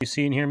You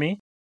see and hear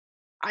me?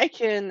 I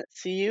can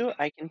see you,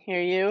 I can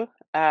hear you.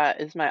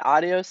 Is my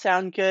audio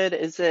sound good?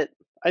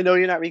 I know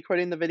you're not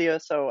recording the video,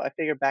 so I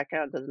figure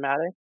background doesn't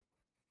matter.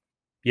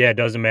 Yeah, it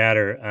doesn't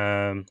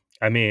matter.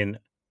 I mean,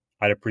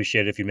 I'd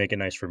appreciate it if you make it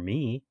nice for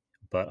me,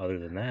 but other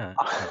than that,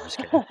 no, I'm just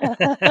kidding.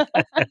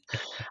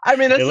 I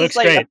mean, It this is looks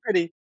like a great.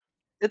 pretty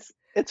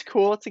it's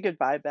cool. It's a good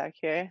vibe back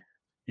here.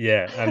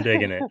 Yeah, I'm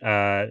digging it.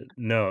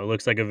 No, it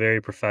looks like a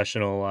very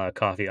professional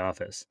coffee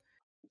office.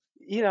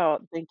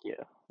 Thank you.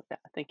 Yeah,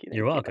 thank you,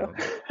 You're thank welcome.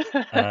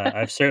 you.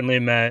 I've certainly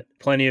met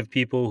plenty of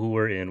people who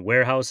were in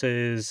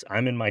warehouses.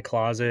 I'm in my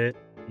closet.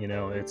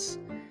 It's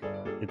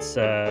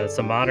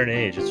a modern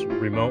age. It's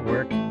remote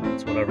work.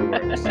 It's whatever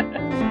works.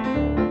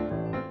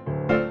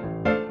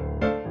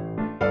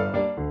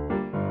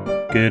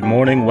 Good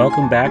morning.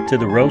 Welcome back to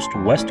the Roast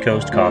West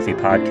Coast Coffee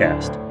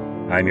Podcast.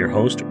 I'm your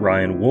host,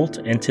 Ryan Wolt,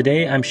 and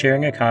today I'm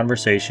sharing a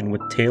conversation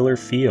with Taylor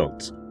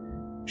Fields.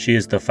 She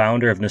is the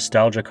founder of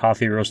Nostalgia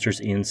Coffee Roasters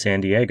in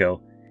San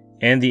Diego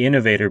and the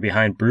innovator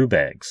behind Brew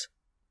Bags.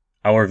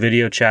 Our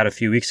video chat a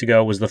few weeks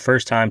ago was the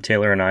first time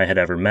Taylor and I had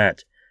ever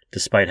met,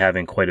 despite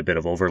having quite a bit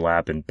of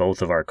overlap in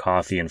both of our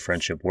coffee and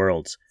friendship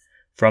worlds.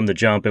 From the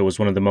jump, it was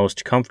one of the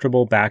most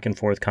comfortable back and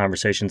forth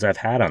conversations I've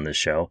had on this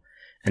show,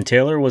 and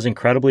Taylor was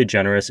incredibly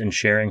generous in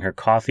sharing her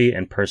coffee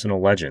and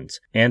personal legends,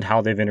 and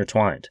how they've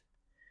intertwined.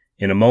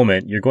 In a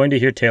moment, you're going to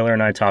hear Taylor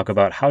and I talk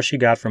about how she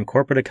got from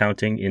corporate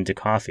accounting into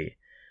coffee,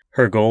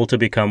 her goal to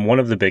become one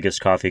of the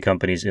biggest coffee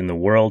companies in the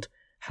world,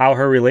 how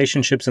her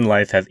relationships in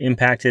life have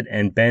impacted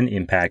and been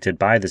impacted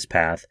by this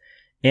path,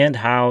 and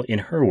how, in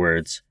her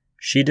words,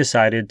 she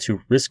decided to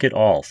risk it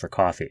all for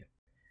coffee.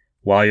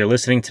 While you're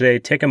listening today,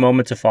 take a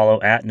moment to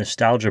follow at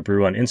Nostalgia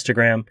Brew on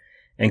Instagram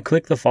and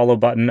click the follow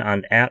button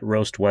on at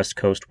Roast West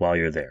Coast while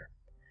you're there.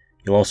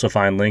 You'll also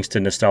find links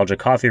to Nostalgia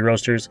Coffee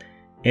Roasters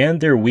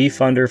and their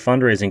WeFunder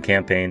fundraising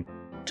campaign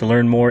to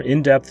learn more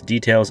in-depth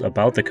details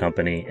about the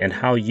company and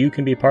how you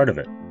can be part of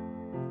it.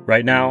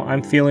 Right now,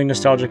 I'm feeling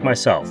nostalgic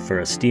myself for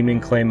a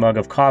steaming clay mug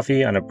of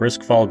coffee on a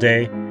brisk fall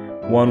day,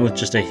 one with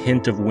just a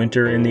hint of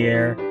winter in the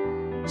air.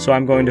 So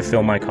I'm going to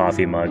fill my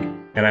coffee mug,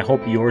 and I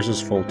hope yours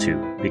is full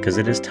too, because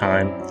it is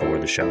time for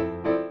the show.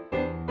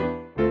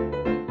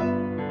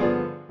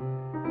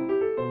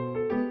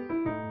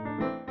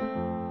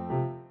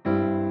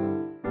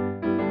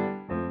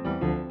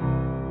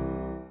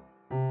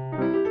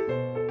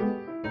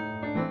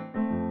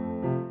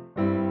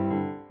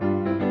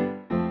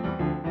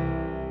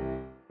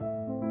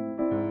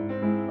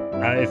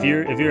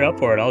 If you're up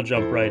for it, I'll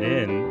jump right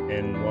in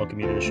and welcome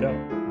you to the show.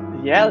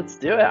 Yeah, let's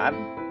do it.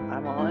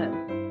 I'm all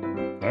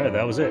in. All right,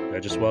 that was it. I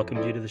just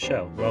welcomed you to the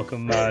show.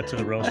 Welcome to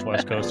the Roast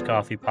West Coast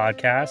Coffee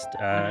Podcast.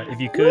 If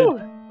you could,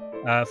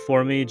 Woo!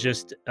 for me,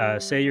 just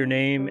say your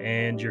name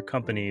and your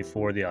company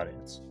for the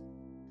audience.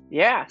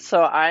 Yeah,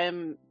 so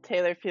I'm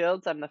Taylor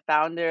Fields. I'm the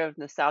founder of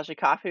Nostalgia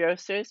Coffee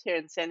Roasters here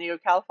in San Diego,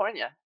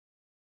 California.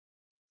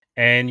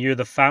 And you're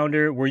the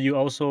founder. Were you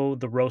also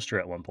the roaster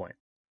at one point?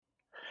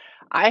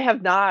 I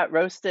have not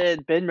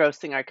been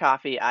roasting our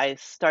coffee. I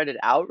started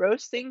out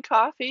roasting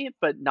coffee,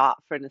 but not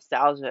for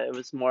nostalgia. It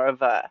was more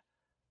of a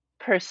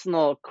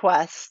personal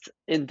quest,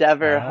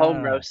 endeavor, home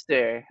Ah,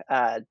 roaster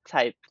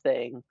type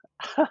thing.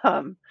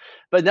 Um,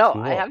 but no, I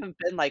cool. haven't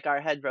been like our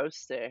head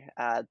roaster.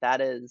 That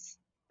is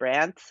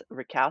Brant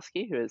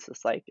Rakowski, who is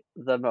just like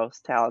the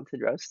most talented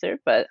roaster.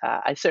 But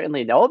I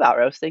certainly know about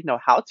roasting, know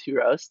how to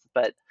roast,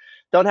 but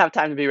don't have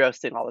time to be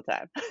roasting all the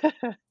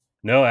time.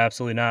 No,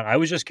 absolutely not. I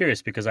was just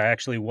curious because I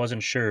actually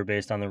wasn't sure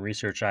based on the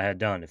research I had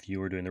done if you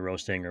were doing the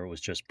roasting or it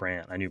was just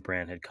Brant. I knew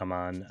Brant had come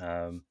on,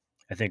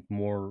 I think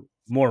more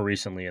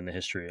recently in the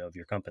history of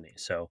your company.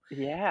 So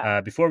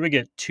Yeah. before we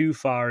get too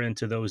far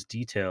into those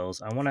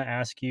details, I want to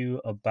ask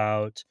you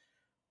about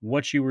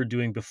what you were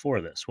doing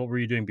before this. What were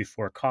you doing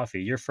before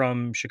coffee? You're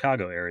from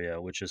Chicago area,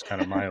 which is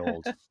kind of my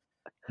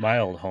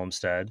old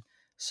homestead.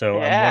 So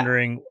I'm Yeah.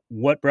 wondering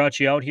what brought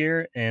you out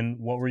here and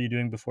what were you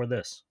doing before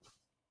this?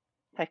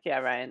 Heck yeah,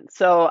 Ryan.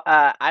 So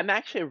I'm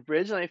actually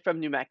originally from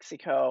New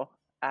Mexico.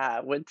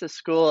 Went to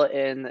school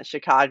in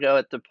Chicago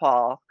at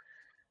DePaul.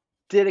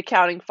 Did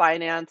accounting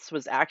finance.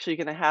 Was actually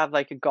going to have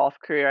like a golf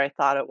career. I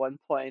thought at one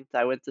point.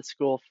 I went to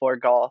school for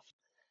golf,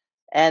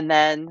 and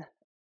then,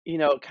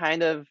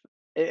 kind of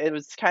it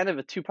was kind of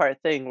a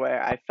two-part thing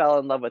where I fell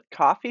in love with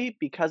coffee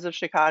because of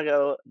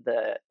Chicago,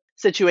 the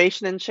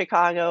situation in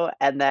Chicago,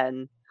 and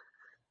then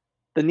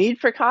the need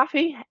for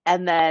coffee,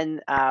 and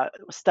then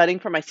studying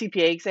for my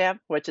CPA exam,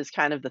 which is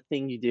kind of the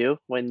thing you do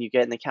when you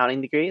get an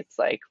accounting degree. It's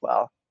like,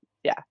 well,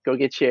 yeah, go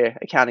get your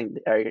accounting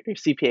or your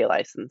CPA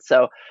license.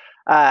 So,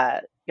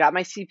 got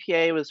my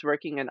CPA, was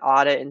working in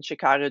audit in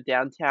Chicago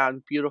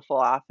downtown, beautiful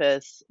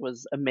office,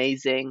 was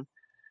amazing.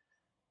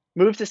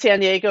 Moved to San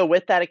Diego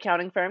with that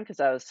accounting firm because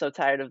I was so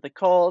tired of the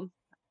cold.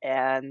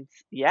 And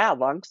yeah,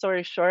 long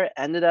story short,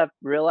 ended up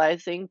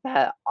realizing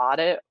that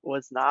audit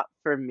was not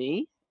for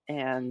me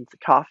and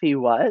coffee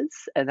was,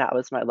 and that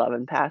was my love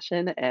and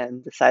passion,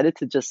 and decided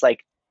to just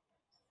like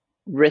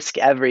risk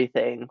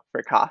everything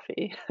for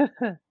coffee.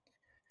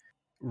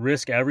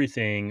 risk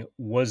everything,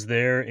 was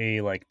there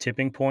a like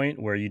tipping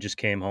point where you just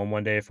came home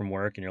one day from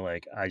work and you're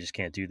like, I just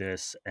can't do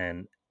this,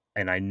 and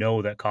I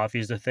know that coffee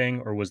is the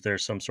thing, or was there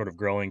some sort of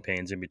growing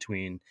pains in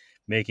between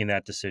making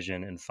that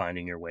decision and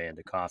finding your way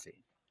into coffee?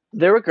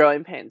 There were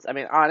growing pains. I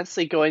mean,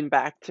 honestly, going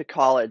back to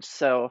college,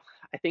 so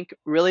I think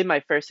really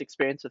my first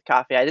experience with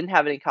coffee, I didn't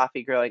have any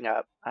coffee growing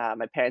up.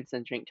 My parents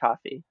didn't drink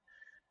coffee.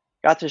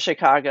 Got to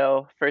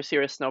Chicago, first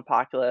year of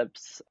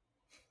snowpocalypse,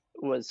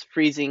 was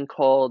freezing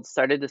cold,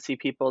 started to see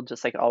people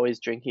just like always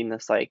drinking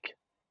this like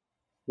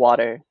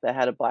water that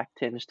had a black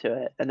tinge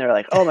to it. And they're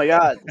like, oh my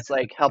God, this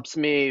like helps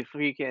me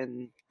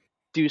freaking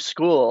do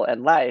school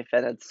and life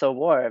and it's so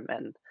warm.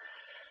 And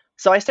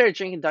so I started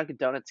drinking Dunkin'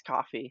 Donuts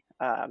coffee,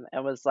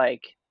 and was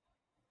like,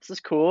 this is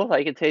cool.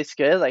 Like it tastes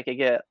good.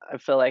 I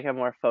feel like I'm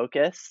more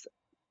focused.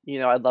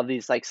 I love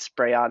these like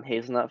spray on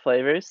hazelnut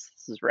flavors.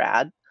 This is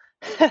rad.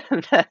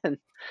 And then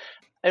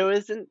it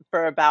wasn't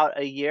for about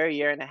a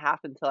year and a half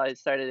until I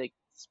started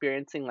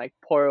experiencing like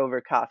pour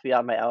over coffee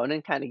on my own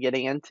and kind of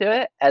getting into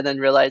it and then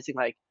realizing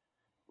like,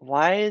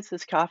 why is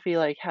this coffee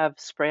like have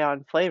spray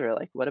on flavor?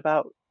 Like what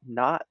about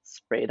not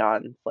sprayed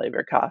on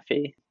flavor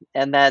coffee?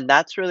 And then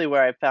that's really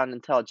where I found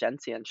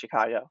Intelligentsia in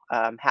Chicago.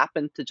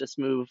 Happened to just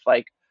move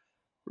like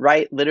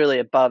right literally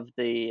above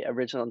the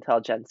original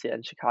Intelligentsia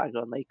in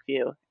Chicago and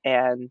Lakeview,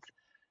 and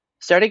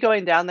started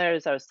going down there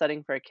as I was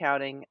studying for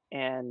accounting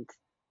and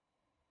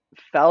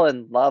fell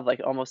in love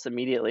like almost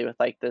immediately with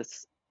like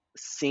this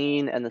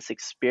scene and this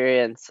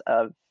experience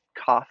of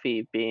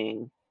coffee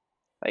being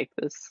like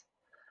this,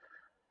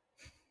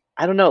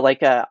 I don't know,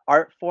 like a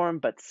art form,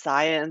 but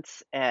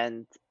science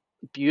and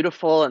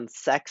beautiful and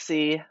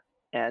sexy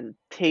and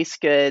tastes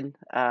good.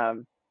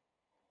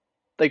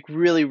 Like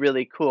really,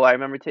 really cool. I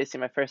remember tasting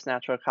my first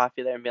natural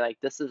coffee there and being like,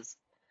 this is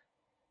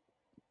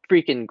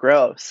freaking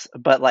gross,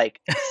 but like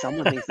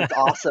someone thinks it's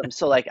awesome.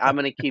 So like I'm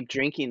gonna keep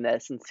drinking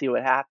this and see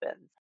what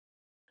happens.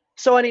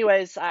 So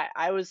anyways,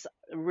 I was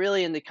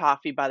really into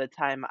coffee by the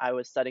time I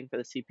was studying for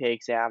the CPA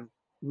exam,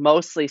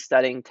 mostly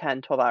studying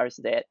 10, 12 hours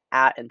a day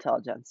at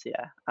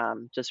Intelligentsia.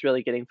 Just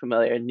really getting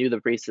familiar, knew the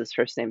baristas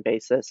first name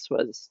basis,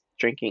 was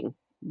drinking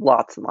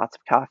lots and lots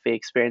of coffee,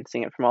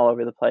 experiencing it from all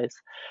over the place.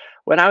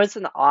 When I was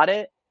in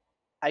audit,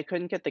 I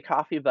couldn't get the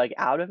coffee bug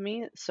out of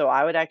me, so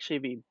I would actually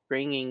be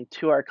bringing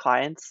to our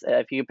clients,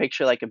 if you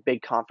picture like a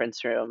big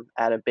conference room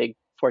at a big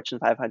Fortune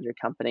 500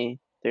 company,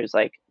 there's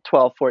like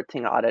 12,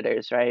 14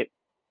 auditors, right?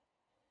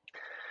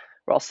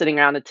 We're all sitting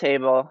around a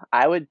table.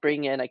 I would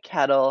bring in a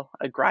kettle,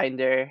 a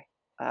grinder,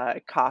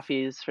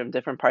 coffees from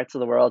different parts of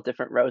the world,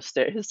 different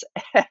roasters,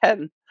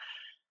 and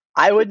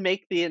I would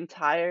make the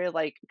entire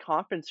like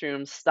conference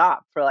room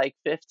stop for like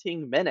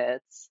 15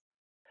 minutes.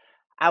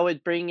 I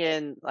would bring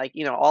in like,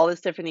 all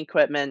this different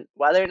equipment,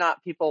 whether or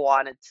not people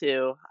wanted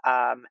to,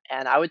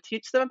 and I would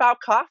teach them about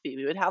coffee.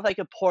 We would have like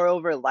a pour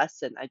over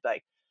lesson. I'd be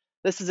like,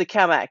 this is a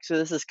Chemex, or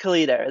this is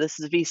Kalita, or this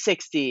is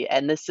V60,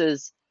 and this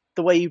is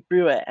the way you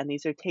brew it, and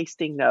these are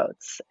tasting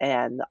notes,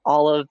 and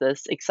all of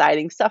this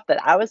exciting stuff that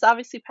I was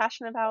obviously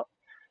passionate about.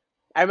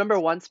 I remember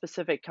one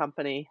specific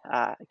company,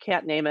 I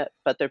can't name it,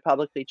 but they're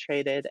publicly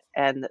traded,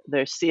 and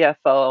their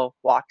CFO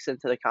walks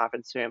into the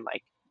conference room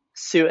like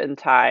suit and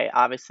tie,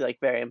 obviously like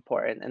very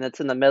important, and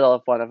it's in the middle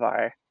of one of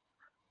our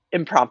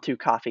impromptu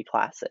coffee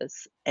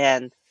classes.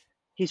 And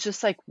he's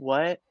just like,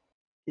 "What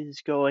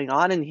is going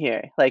on in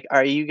here? Like,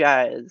 are you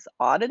guys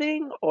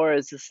auditing or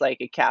is this like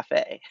a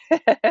cafe?"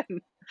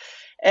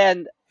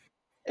 And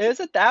it was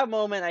at that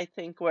moment I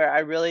think where I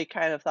really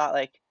kind of thought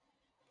like,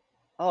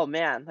 oh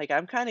man, like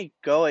I'm kind of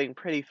going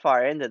pretty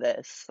far into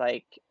this.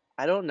 Like,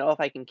 I don't know if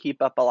I can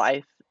keep up a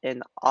life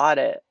in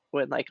audit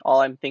when like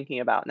all I'm thinking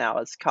about now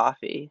is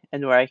coffee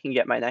and where I can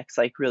get my next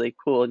like really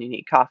cool and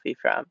unique coffee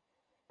from.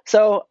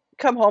 So,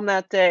 come home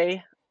that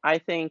day, I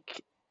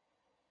think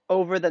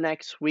over the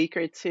next week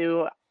or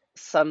two,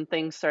 some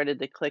things started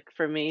to click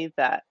for me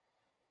that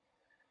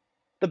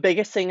the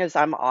biggest thing is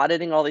I'm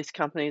auditing all these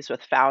companies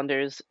with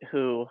founders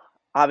who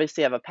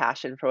obviously have a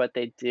passion for what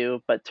they do,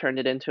 but turned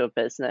it into a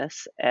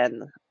business.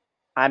 And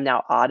I'm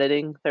now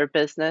auditing their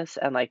business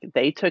and like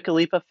they took a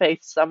leap of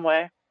faith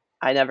somewhere.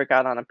 I never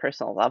got on a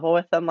personal level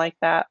with them like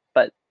that,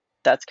 but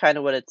that's kind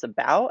of what it's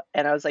about.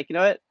 And I was like, you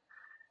know what?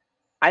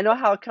 I know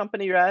how a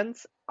company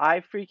runs.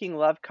 I freaking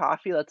love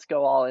coffee. Let's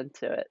go all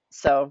into it.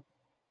 So,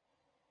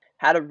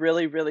 had a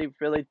really, really,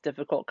 really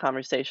difficult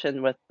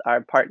conversation with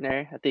our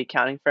partner at the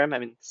accounting firm. I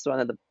mean, it's one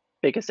of the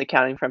biggest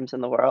accounting firms in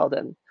the world,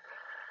 and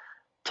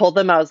told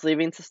them I was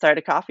leaving to start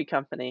a coffee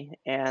company.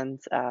 And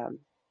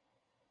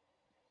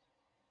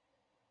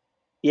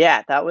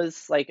yeah, that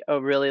was like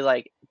a really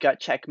like gut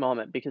check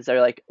moment because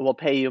they're like, "We'll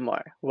pay you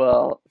more.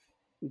 We'll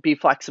be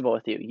flexible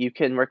with you. You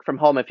can work from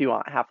home if you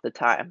want half the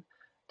time.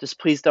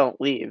 Just please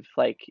don't leave."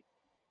 Like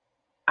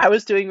I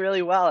was doing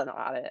really well in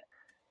audit.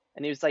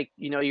 And he was like,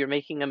 "You're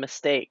making a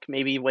mistake.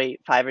 Maybe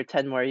wait 5 or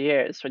 10 more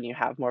years when you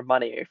have more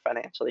money, you're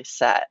financially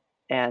set."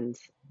 And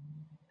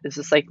it's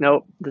just like,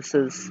 nope,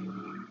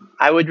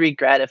 I would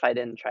regret if I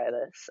didn't try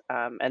this.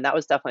 And that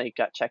was definitely a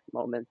gut check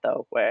moment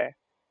though, where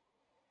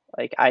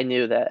like I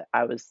knew that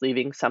I was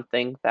leaving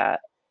something that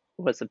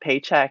was a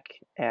paycheck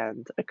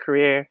and a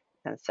career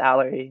and a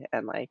salary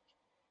and like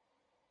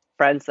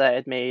friends that I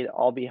had made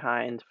all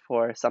behind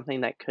for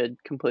something that could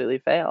completely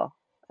fail.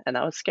 And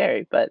that was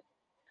scary, but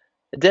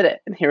I did it,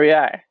 and here we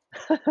are.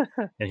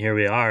 And here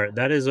we are.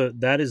 That is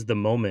the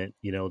moment,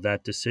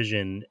 that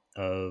decision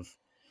of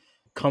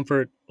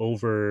comfort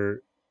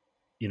over,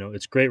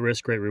 it's great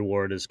risk, great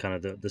reward is kind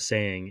of the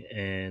saying.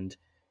 And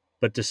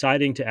but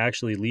deciding to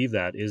actually leave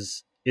that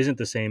isn't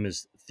the same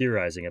as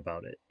theorizing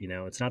about it.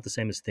 It's not the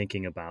same as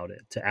thinking about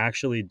it. To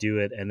actually do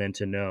it and then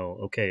to know,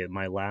 okay,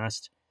 my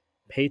last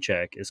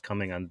paycheck is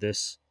coming on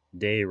this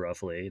day,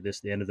 roughly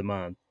the end of the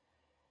month,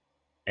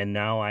 and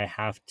now I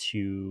have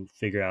to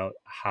figure out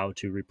how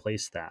to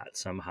replace that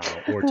somehow,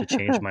 or to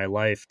change my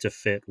life to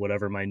fit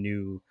whatever my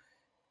new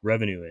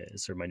revenue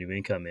is, or my new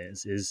income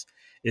is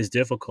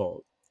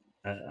difficult.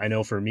 I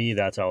know for me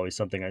that's always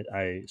something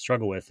I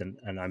struggle with,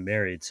 and I'm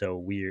married, so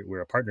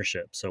we're a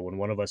partnership. So when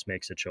one of us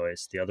makes a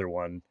choice, the other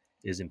one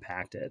is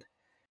impacted.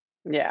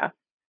 Yeah.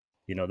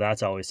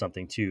 That's always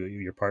something too.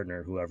 Your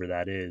partner, whoever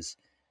that is,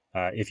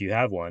 if you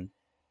have one,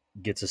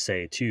 gets a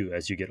say too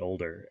as you get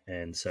older.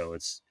 And so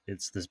it's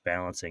this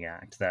balancing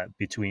act that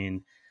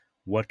between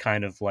what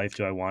kind of life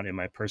do I want in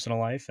my personal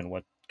life and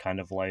what kind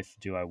of life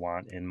do I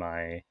want in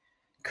my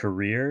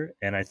career.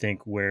 And I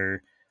think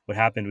where what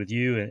happened with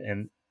you,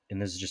 and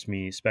this is just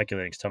me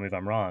speculating, so tell me if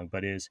I'm wrong,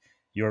 but is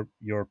your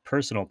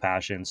personal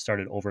passion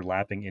started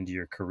overlapping into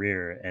your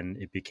career, and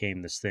it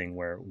became this thing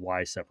where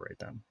why separate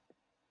them?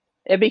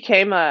 It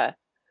became a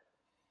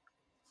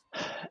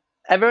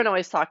everyone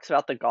always talks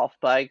about the golf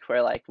bug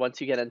where like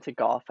once you get into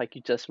golf, like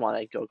you just want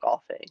to go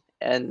golfing.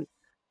 And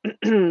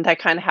that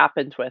kind of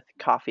happened with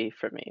coffee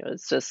for me. It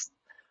was just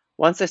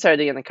once I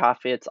started getting the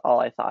coffee, it's all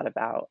I thought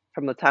about.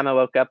 From the time I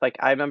woke up, like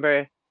I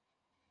remember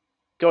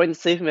going to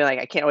sleep and being like,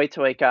 I can't wait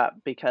to wake up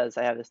because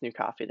I have this new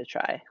coffee to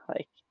try.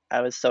 Like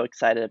I was so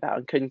excited about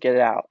and couldn't get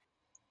it out.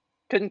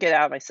 Couldn't get it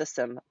out of my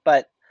system.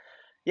 But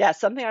yeah,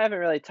 something I haven't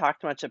really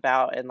talked much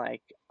about in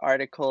like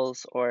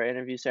articles or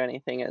interviews or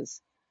anything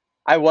is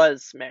I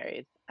was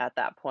married at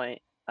that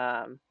point.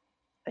 Um,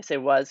 I say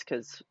was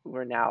because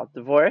we're now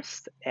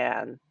divorced,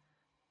 and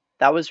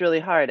that was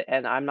really hard.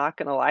 And I'm not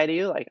gonna lie to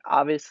you, like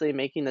obviously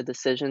making the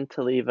decision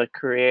to leave a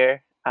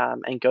career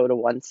and go to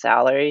one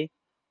salary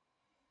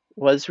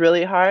was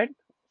really hard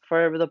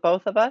for the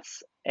both of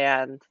us,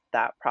 and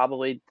that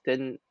probably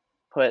didn't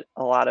put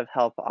a lot of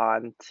help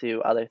on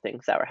to other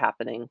things that were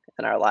happening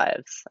in our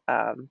lives.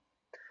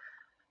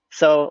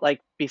 So like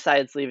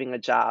besides leaving a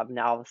job,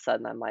 now all of a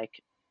sudden I'm like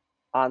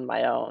on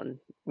my own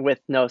with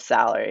no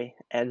salary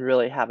and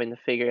really having to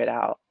figure it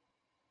out.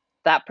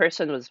 That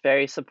person was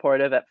very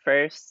supportive at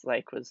first,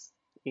 like was,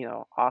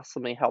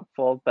 awesomely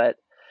helpful, but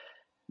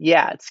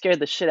yeah, it scared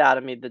the shit out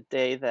of me the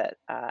day that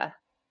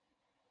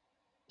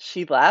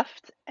she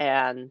left,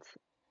 and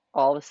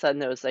all of a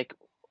sudden it was like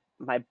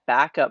my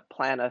backup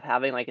plan of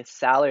having like a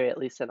salary at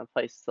least and a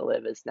place to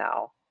live is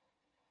now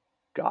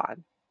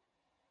gone.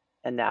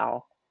 And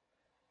now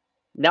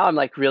I'm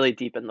like really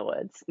deep in the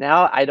woods.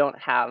 Now I don't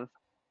have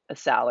a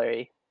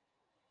salary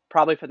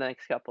probably for the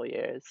next couple of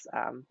years.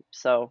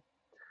 So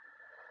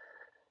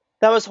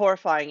that was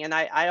horrifying, and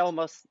I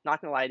almost,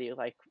 not gonna lie to you,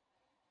 like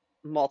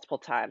multiple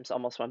times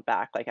almost went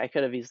back. Like I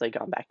could have easily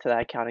gone back to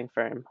that accounting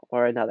firm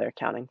or another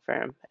accounting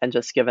firm and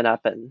just given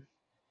up and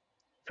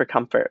for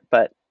comfort,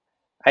 but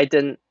I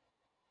didn't.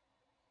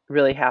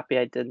 Really happy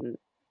I didn't.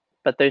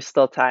 But there's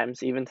still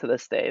times, even to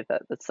this day,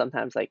 that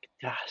sometimes like,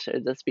 gosh,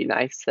 it'd just be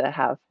nice to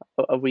have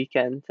a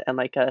weekend and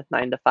like a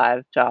 9 to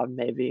 5 job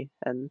maybe,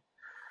 and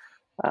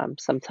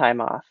some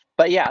time off.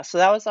 But yeah, so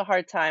that was a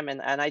hard time,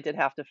 and I did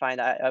have to find.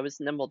 I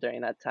was nimble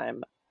during that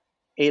time.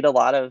 Ate a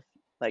lot of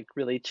like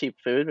really cheap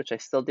food, which I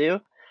still do.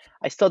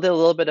 I still did a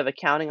little bit of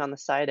accounting on the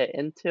side at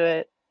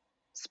Intuit.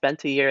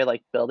 Spent a year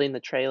like building the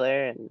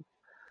trailer, and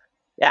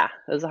yeah,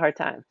 it was a hard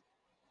time.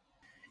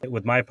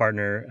 With my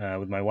partner,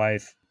 with my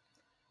wife,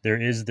 there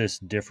is this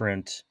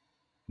different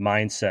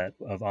mindset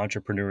of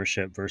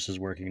entrepreneurship versus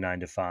working 9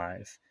 to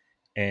 5.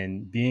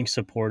 And being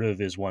supportive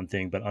is one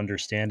thing, but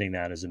understanding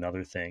that is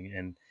another thing.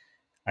 And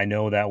I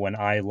know that when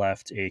I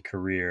left a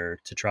career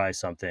to try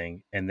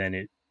something and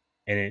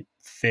it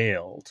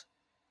failed,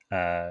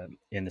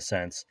 in a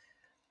sense,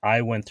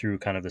 I went through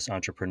kind of this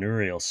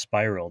entrepreneurial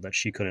spiral that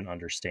she couldn't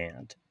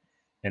understand.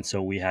 And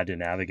so we had to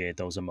navigate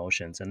those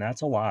emotions. And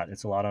that's a lot.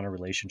 It's a lot on a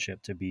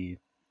relationship to be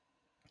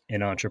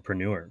an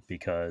entrepreneur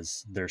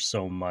because there's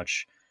so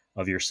much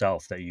of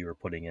yourself that you are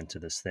putting into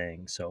this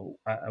thing. So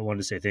I wanted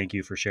to say thank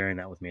you for sharing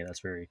that with me. That's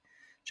very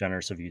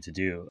generous of you to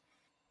do.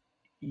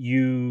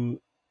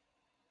 You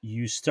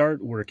you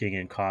start working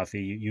in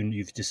coffee.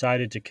 You've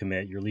decided to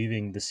commit. You're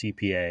leaving the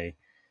CPA,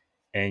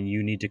 and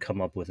you need to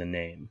come up with a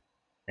name.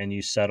 And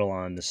you settle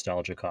on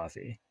Nostalgia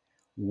Coffee.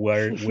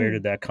 Where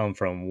did that come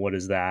from? What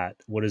is that?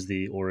 What is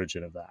the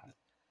origin of that?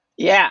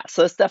 Yeah,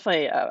 so it's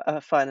definitely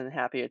a fun and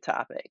happier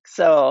topic.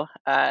 So,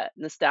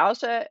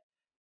 nostalgia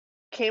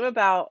came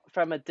about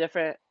from a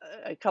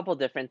couple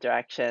different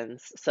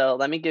directions. So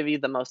let me give you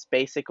the most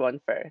basic one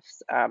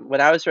first.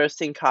 When I was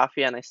roasting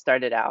coffee and I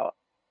started out,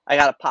 I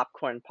got a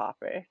popcorn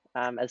popper,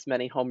 as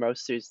many home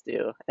roasters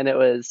do, and it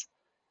was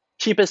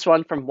cheapest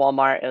one from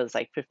Walmart. It was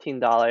like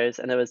 $15,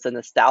 and it was the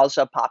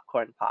Nostalgia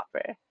popcorn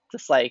popper.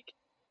 Just like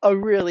a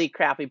really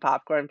crappy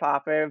popcorn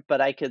popper,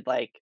 but I could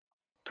like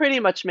pretty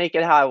much make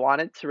it how I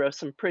wanted to roast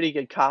some pretty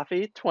good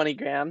coffee, 20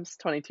 grams,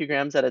 22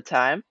 grams at a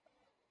time.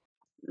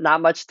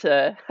 Not much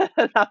to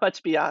not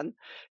much beyond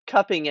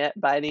cupping it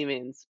by any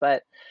means,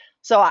 but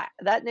so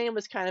that name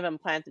was kind of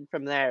implanted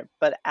from there.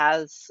 But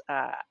as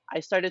I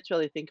started to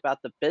really think about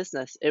the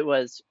business, it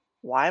was,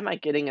 why am I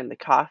getting into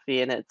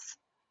coffee? And it's,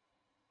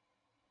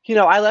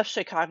 I left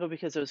Chicago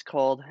because it was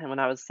cold, and when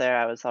I was there,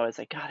 I was always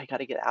like, God, I got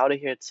to get out of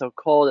here. It's so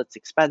cold. It's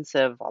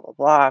expensive. Blah blah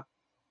blah.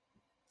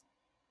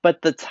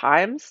 But the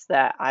times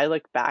that I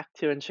look back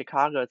to in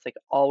Chicago, it's like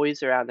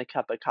always around a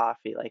cup of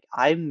coffee. Like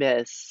I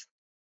miss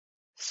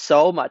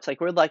so much. Like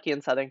we're lucky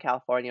in Southern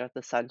California with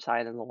the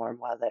sunshine and the warm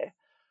weather.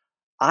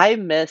 I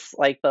miss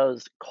like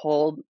those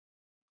cold,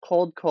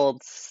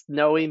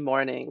 snowy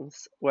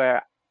mornings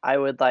where I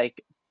would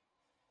like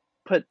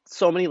put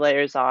so many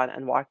layers on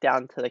and walk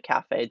down to the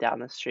cafe down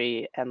the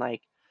street, and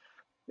like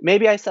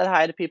maybe I said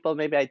hi to people,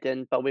 maybe I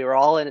didn't, but we were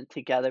all in it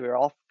together. We were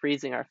all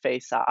freezing our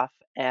face off,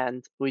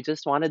 and we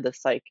just wanted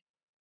this like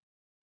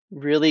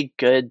really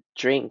good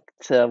drink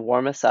to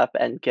warm us up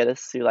and get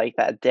us through like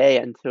that day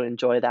and to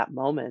enjoy that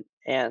moment.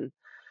 And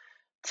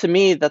to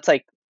me, that's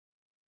like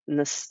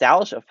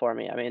nostalgia for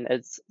me. I mean,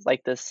 it's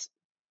like this,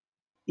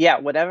 yeah,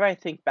 whenever I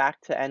think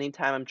back to any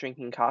time I'm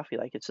drinking coffee,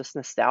 like it's just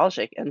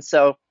nostalgic. And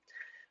so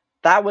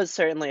that was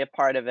certainly a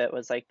part of it,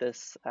 was like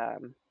this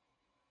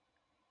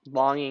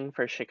longing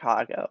for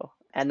Chicago.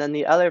 And then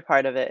the other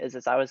part of it is,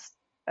 as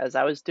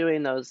I was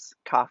doing those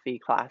coffee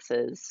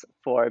classes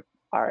for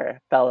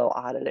our fellow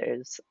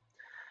auditors,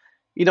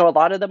 a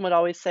lot of them would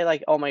always say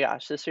like, "Oh my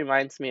gosh, this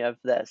reminds me of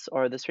this,"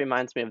 or "This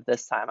reminds me of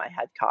this time I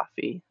had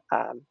coffee."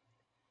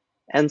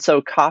 And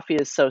so coffee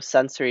is so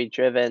sensory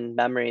driven.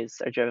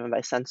 Memories are driven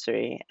by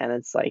sensory, and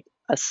it's like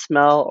a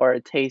smell or a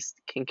taste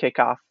can kick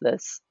off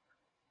this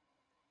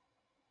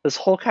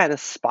whole kind of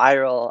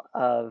spiral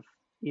of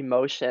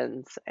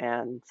emotions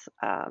and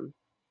um,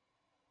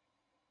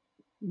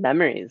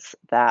 memories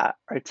that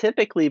are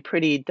typically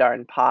pretty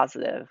darn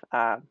positive,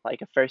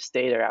 like a first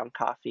date around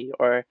coffee.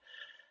 Or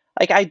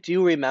like I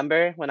do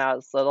remember when I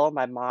was little,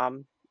 my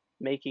mom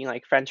making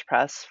like French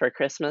press for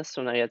Christmas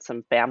when I had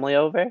some family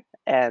over,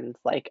 and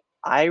like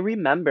I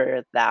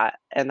remember that,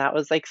 and that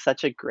was like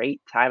such a great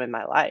time in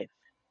my life.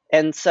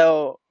 And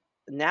so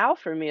now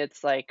for me,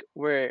 it's like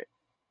we're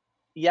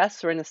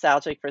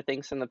nostalgic for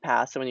things from the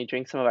past, and when you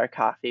drink some of our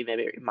coffee,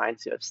 maybe it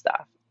reminds you of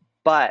stuff.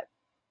 But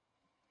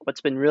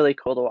what's been really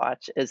cool to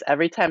watch is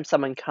every time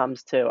someone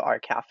comes to our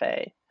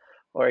cafe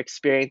or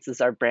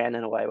experiences our brand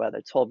in a way, whether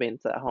it's whole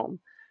beans at home,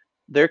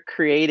 they're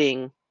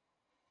creating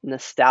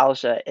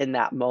nostalgia in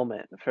that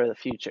moment for the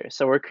future.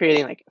 So we're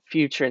creating like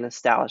future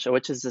nostalgia,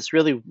 which is this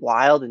really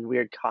wild and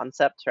weird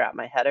concept to wrap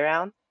my head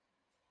around.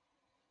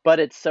 But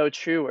it's so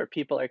true, where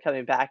people are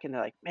coming back and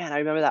they're like, man, I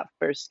remember that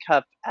first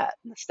cup at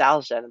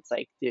nostalgia. And it's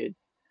like, dude,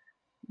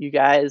 you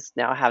guys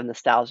now have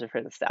nostalgia for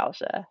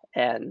nostalgia.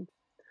 And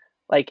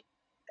like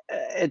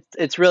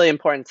it's really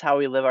important. It's how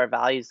we live our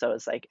values though.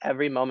 Is like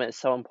every moment is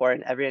so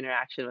important. Every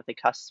interaction with the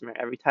customer,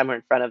 every time we're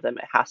in front of them,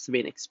 it has to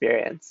be an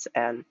experience.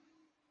 And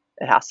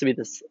it has to be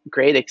this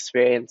great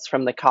experience,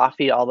 from the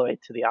coffee all the way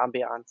to the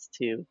ambiance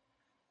to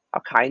how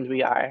kind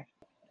we are.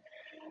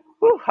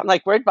 Whew, I'm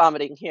like word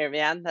vomiting here,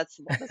 man. That's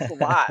a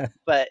lot.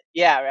 But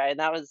yeah, right.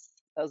 That was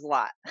a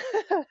lot.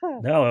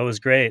 No, it was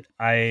great.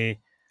 I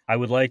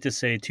would like to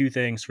say two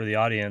things for the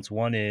audience.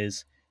 One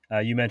is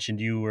you mentioned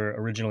you were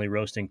originally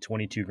roasting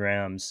 22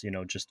 grams,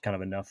 just kind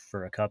of enough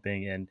for a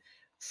cupping. And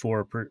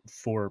for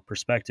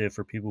perspective,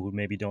 for people who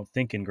maybe don't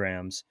think in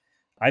grams,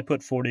 I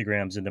put 40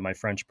 grams into my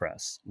French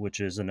press,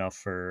 which is enough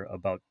for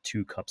about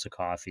 2 cups of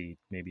coffee,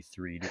 maybe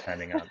three,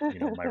 depending on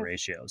my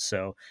ratios.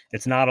 So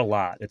it's not a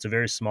lot. It's a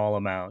very small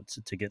amount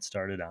to get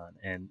started on,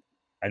 and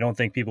I don't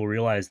think people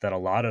realize that a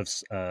lot of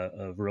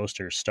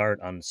roasters start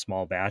on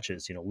small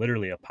batches,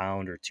 literally a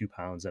pound or 2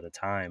 pounds at a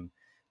time,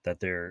 that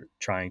they're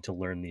trying to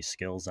learn these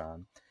skills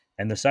on.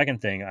 And the second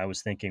thing I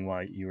was thinking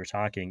while you were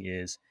talking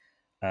is,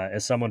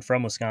 as someone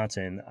from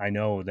Wisconsin, I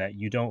know that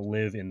you don't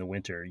live in the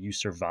winter, you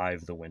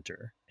survive the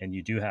winter, and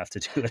you do have to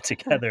do it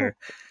together.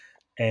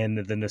 And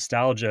the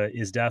nostalgia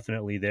is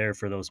definitely there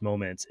for those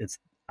moments.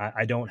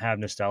 I don't have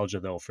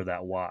nostalgia though for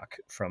that walk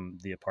from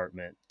the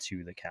apartment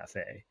to the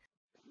cafe.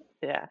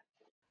 Yeah.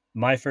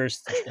 My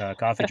first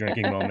coffee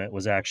drinking moment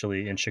was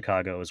actually in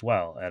Chicago as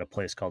well, at a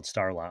place called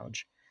Star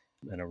Lounge.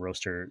 And a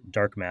roaster,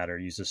 Dark Matter,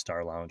 uses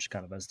Star Lounge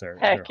kind of as their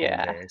Heck home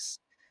yeah. base.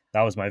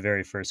 That was my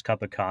very first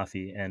cup of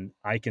coffee, and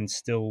I can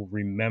still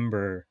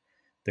remember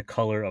the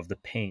color of the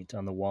paint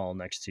on the wall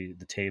next to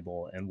the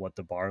table and what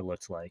the bar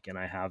looked like, and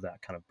I have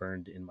that kind of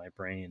burned in my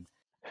brain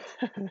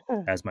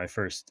as my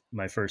first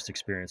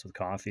experience with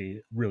coffee,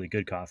 really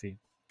good coffee.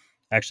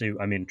 Actually,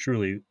 I mean,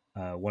 truly,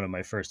 one of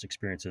my first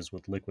experiences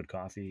with liquid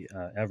coffee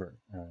ever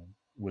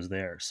was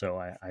there. So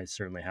I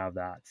certainly have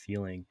that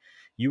feeling.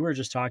 You were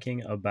just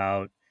talking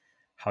about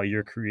how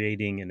you're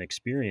creating an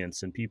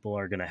experience and people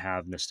are going to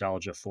have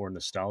nostalgia for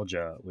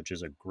nostalgia, which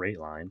is a great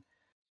line.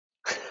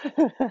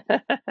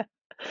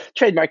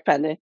 Trademark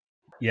pending.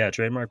 Yeah,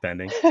 trademark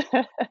pending.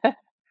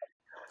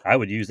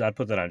 I'd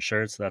put that on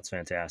shirts. That's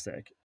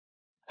fantastic.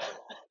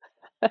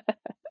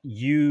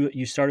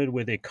 You started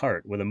with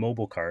with a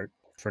mobile cart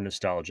for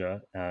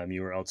nostalgia.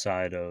 You were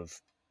outside of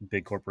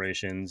big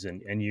corporations,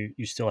 and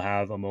you still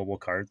have a mobile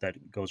cart that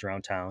goes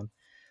around town.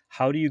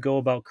 How do you go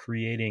about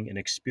creating an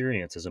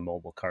experience as a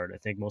mobile cart? I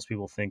think most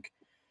people think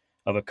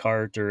of a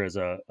cart or as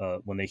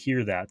when they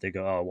hear that, they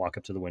go, "Oh, I walk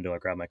up to the window, I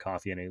grab my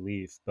coffee, and I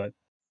leave." But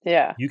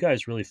Yeah. you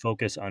guys really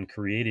focus on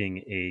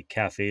creating a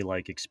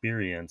cafe-like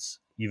experience,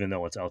 even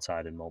though it's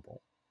outside and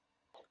mobile.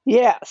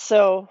 Yeah,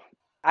 so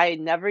I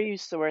never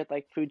use the word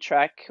like food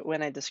truck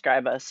when I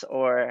describe us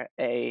or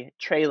a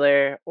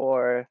trailer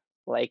or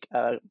like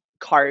a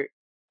cart,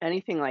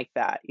 anything like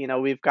that.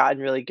 We've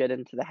gotten really good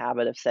into the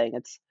habit of saying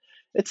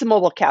it's a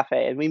mobile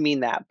cafe, and we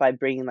mean that by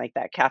bringing like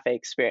that cafe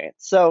experience.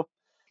 So,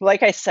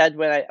 like I said,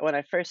 when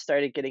I first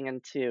started getting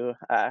into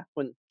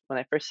when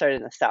I first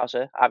started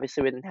nostalgia,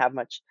 obviously we didn't have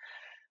much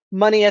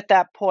money at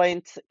that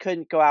point,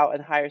 couldn't go out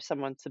and hire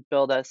someone to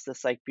build us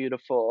this like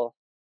beautiful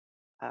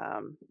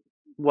um,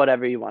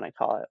 whatever you want to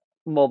call it,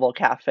 mobile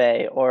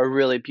cafe or a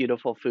really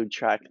beautiful food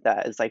truck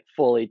that is like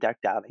fully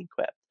decked out and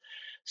equipped.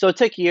 So it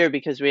took a year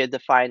because we had to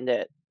find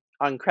it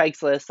on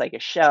Craigslist, like a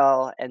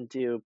shell, and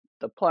do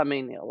the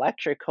plumbing, the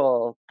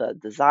electrical, the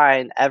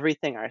design,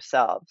 everything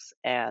ourselves.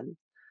 And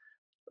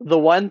the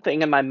one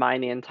thing in my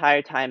mind the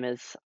entire time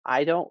is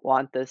I don't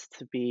want this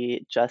to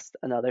be just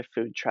another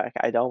food truck.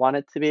 I don't want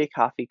it to be a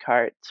coffee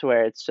cart to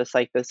where it's just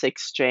like this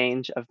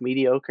exchange of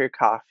mediocre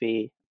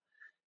coffee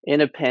in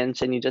a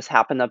pinch and you just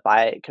happen to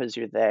buy it because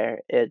you're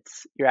there.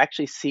 You're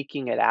actually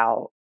seeking it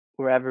out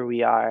wherever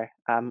we are,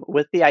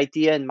 with the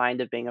idea in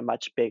mind of being a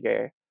much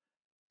bigger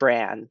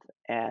brand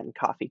and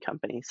coffee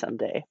company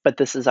someday. But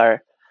this is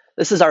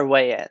our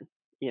way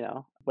in,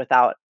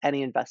 without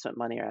any investment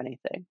money or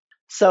anything.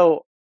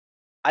 So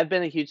I've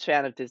been a huge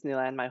fan of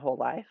Disneyland my whole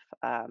life.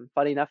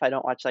 Funny enough, I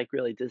don't watch like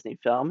really Disney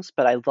films,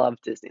 but I love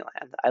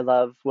Disneyland. I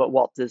love what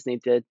Walt Disney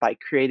did by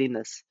creating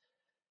this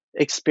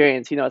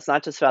experience. It's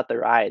not just about the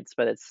rides,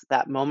 but it's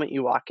that moment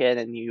you walk in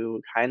and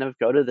you kind of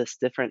go to this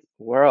different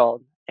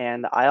world.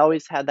 And I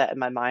always had that in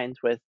my mind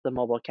with the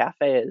mobile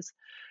cafe is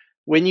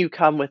when you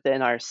come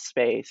within our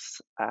space,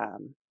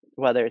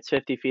 whether it's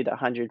 50 feet,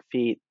 100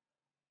 feet,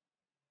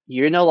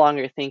 you're no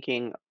longer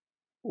thinking,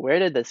 where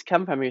did this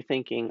come from? You're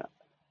thinking,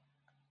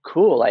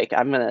 cool, like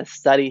I'm going to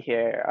study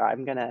here, or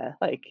I'm going to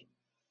like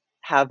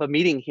have a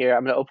meeting here.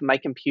 I'm going to open my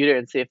computer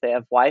and see if they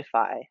have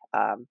Wi-Fi.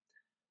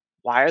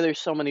 Why are there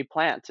so many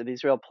plants? Are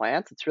these real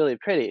plants? It's really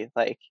pretty.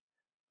 Like,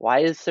 why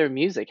is there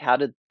music? How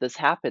did this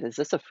happen? Is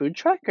this a food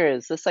truck or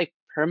is this like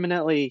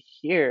permanently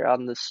here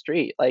on the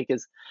street?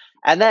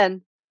 And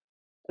then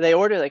they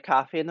order the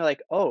coffee and they're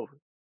like, oh,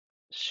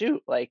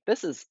 shoot, like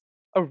this is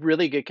a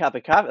really good cup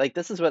of coffee. Like,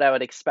 this is what I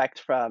would expect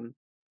from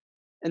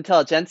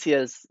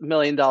Intelligentsia's $1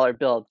 million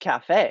build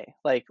cafe.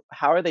 Like,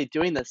 how are they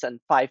doing this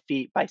in 5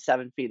 feet by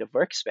 7 feet of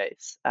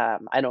workspace?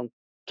 I don't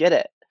get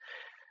it.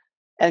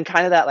 And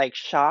kind of that like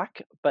shock,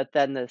 but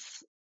then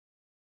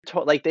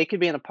like they could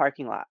be in a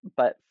parking lot,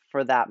 but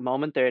for that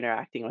moment they're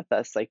interacting with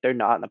us like they're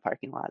not in the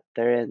parking lot.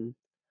 They're in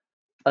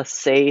a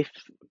safe,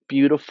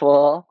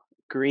 beautiful,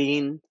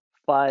 green,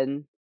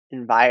 fun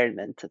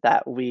environment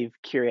that we've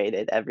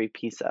curated every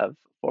piece of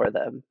for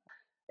them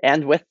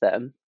and with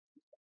them.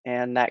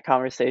 And that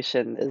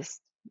conversation is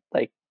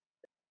like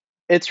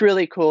it's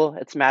really cool.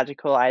 It's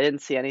magical. I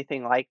didn't see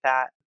anything like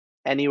that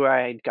anywhere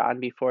I'd gone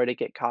before to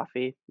get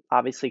coffee.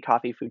 Obviously,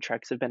 coffee food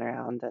trucks have been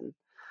around and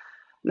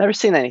never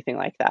seen anything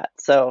like that.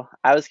 So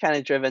I was kind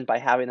of driven by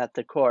having that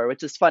decor,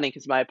 which is funny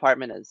because my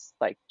apartment is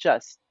like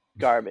just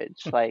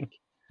garbage. Like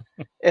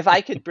if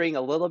I could bring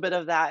a little bit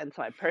of that into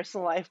my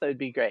personal life, that would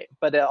be great.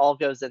 But it all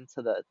goes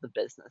into the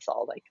business,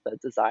 all like the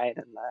design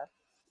and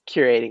the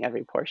curating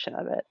every portion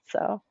of it.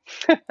 So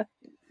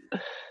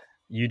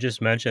You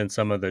just mentioned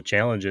some of the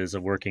challenges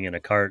of working in a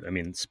cart. I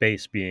mean,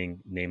 space being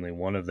namely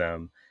one of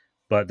them.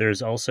 But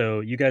there's also,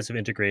 you guys have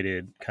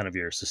integrated kind of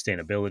your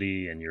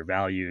sustainability and your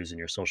values and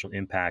your social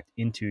impact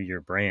into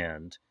your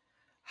brand.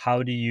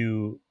 How do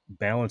you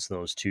balance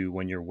those two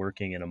when you're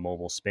working in a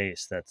mobile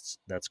space that's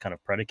kind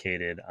of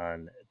predicated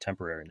on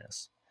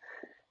temporariness?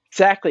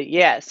 exactly,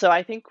 yeah. So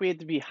I think we had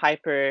to be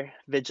hyper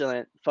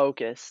vigilant,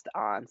 focused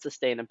on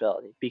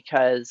sustainability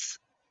because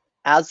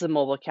as a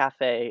mobile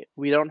cafe,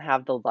 we don't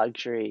have the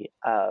luxury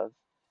of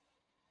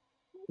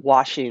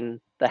washing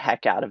the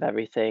heck out of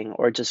everything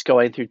or just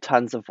going through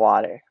tons of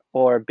water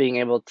or being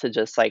able to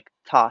just like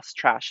toss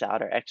trash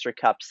out or extra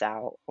cups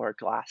out or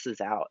glasses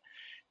out.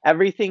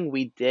 Everything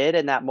we did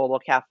in that mobile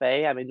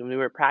cafe, I mean, when we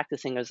were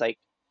practicing, it was like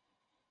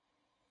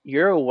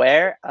you're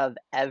aware of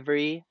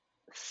every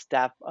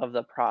step of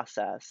the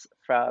process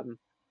from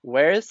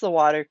where is the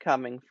water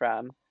coming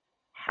from,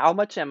 how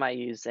much am I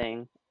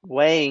using,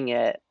 weighing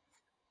it,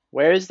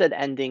 where is it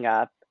ending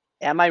up?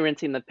 Am I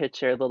rinsing the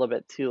pitcher a little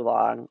bit too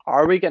long?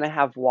 Are we going to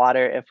have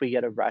water if we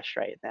get a rush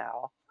right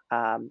now?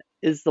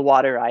 Is the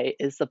water right?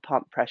 Is the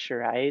pump pressure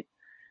right?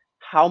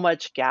 How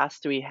much gas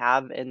do we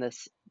have in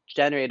this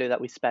generator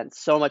that we spent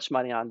so much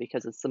money on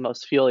because it's the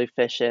most fuel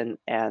efficient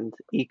and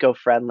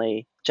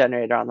eco-friendly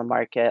generator on the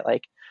market?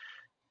 Like,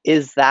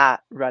 is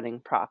that running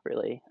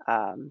properly?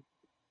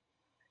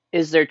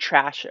 Is there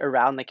trash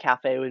around the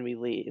cafe when we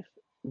leave?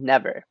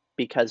 Never,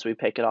 because we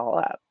pick it all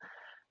up.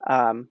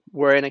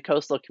 We're in a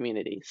coastal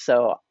community,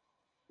 so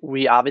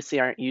we obviously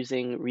aren't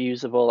using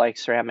reusable like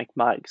ceramic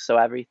mugs. So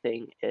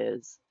everything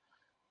is,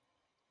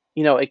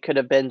 it could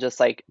have been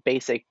just like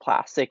basic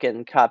plastic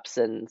and cups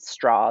and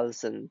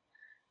straws and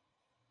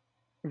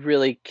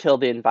really kill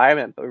the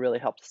environment, but really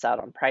helped us out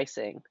on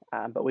pricing.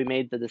 But we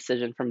made the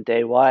decision from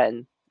day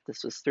one.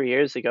 This was 3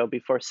 years ago,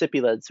 before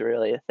sippy lids were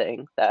really a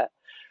thing, that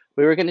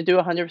we were going to do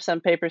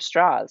 100% paper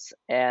straws.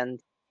 And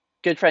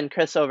good friend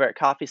Chris over at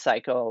Coffee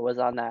Cycle was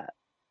on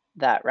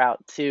that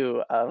route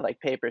too, of like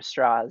paper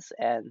straws.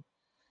 And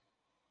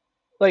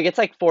like it's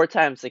like 4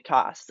 times the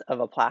cost of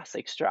a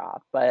plastic straw.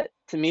 But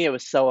to me, it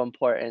was so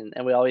important.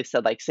 And we always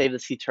said, like, save the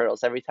sea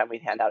turtles every time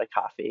we'd hand out a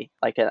coffee,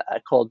 like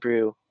a cold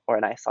brew or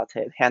an ice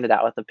latte, hand it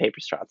out with a paper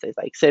straw and say,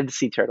 like, save the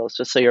sea turtles,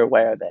 just so you're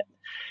aware of it.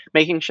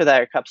 Making sure that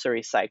our cups are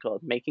recycled,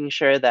 making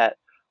sure that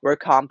we're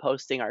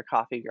composting our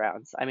coffee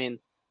grounds. I mean,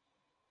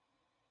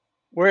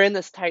 we're in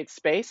this tight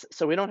space,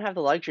 so we don't have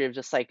the luxury of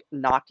just like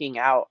knocking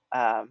out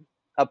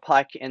a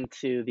puck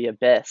into the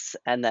abyss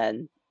and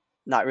then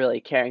not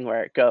really caring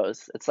where it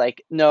goes. It's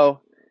like,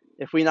 no,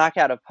 if we knock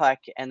out a puck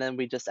and then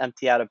we just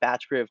empty out a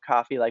batch brew of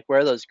coffee, like, where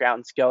are those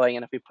grounds going?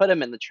 And if we put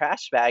them in the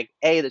trash bag,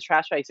 A, the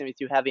trash bag's gonna be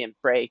too heavy and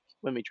break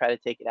when we try to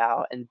take it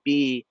out, and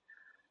B,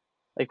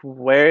 like,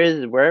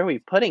 where are we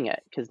putting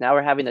it? Because now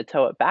we're having to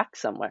tow it back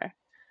somewhere.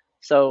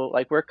 So,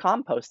 like, we're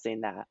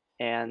composting that,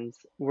 and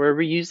we're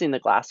reusing the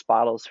glass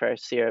bottles for our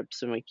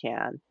syrups when we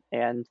can.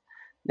 And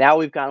now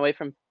we've gone away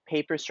from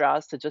paper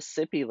straws to just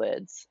sippy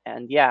lids.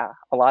 And yeah,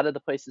 a lot of the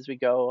places we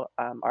go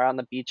are on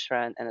the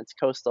beachfront, and it's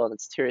coastal and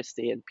it's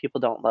touristy, and people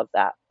don't love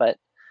that. But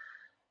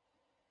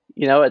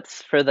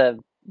it's for the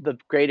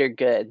greater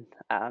good,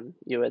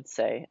 you would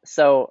say.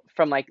 So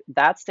from like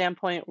that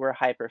standpoint, we're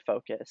hyper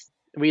focused.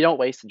 We don't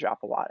waste a drop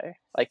of water.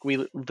 Like,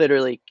 we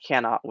literally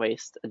cannot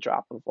waste a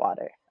drop of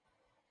water,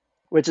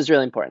 which is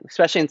really important,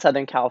 especially in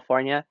Southern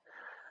California.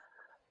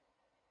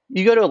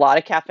 You go to a lot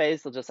of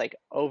cafes, they'll just like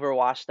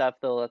overwash stuff.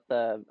 They'll let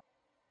the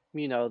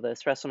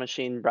espresso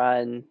machine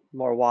run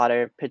more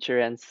water, pitcher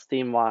and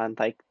steam wand.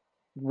 Like,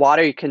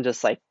 water can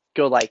just like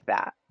go like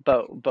that,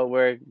 but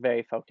we're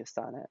very focused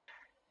on it.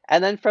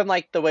 And then from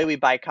like the way we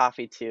buy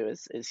coffee too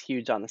is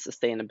huge on the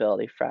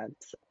sustainability front.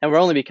 And we're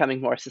only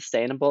becoming more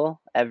sustainable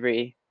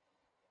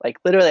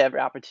literally every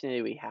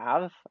opportunity we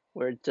have.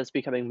 We're just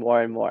becoming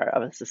more and more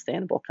of a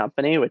sustainable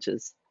company, which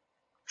is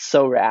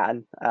so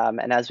rad.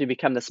 And as we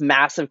become this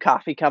massive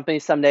coffee company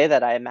someday,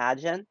 that I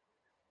imagine,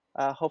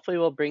 hopefully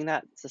we'll bring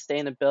that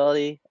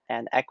sustainability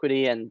and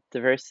equity and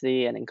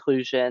diversity and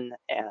inclusion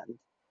and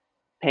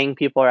paying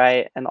people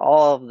right and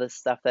all of the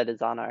stuff that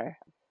is on our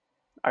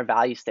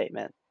value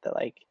statement, that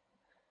like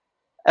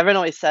everyone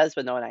always says,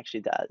 but no one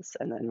actually does.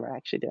 And then we're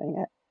actually doing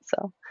it.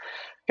 So,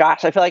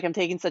 gosh, I feel like I'm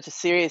taking such a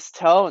serious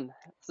tone.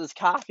 This is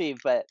coffee,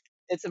 but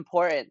it's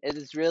important. It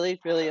is really,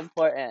 really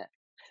important.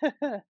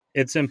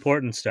 It's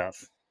important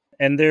stuff.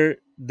 And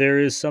there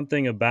is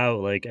something about,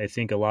 like, I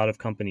think a lot of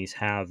companies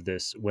have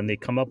this when they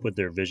come up with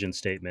their vision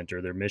statement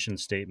or their mission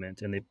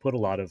statement, and they put a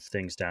lot of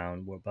things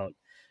down about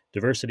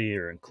diversity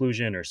or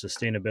inclusion or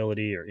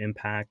sustainability or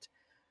impact.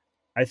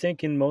 I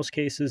think in most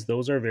cases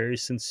those are very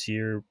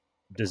sincere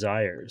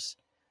desires,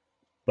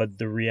 but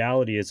the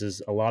reality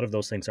is a lot of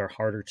those things are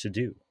harder to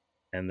do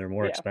and they're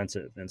more Yeah,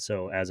 expensive. And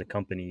so as a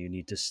company you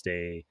need to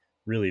stay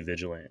really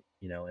vigilant,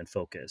 and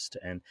focused,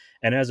 and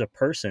as a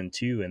person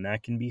too, and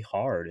that can be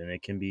hard and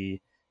it can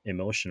be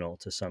emotional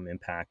to some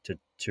impact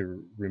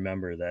to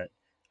remember that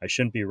I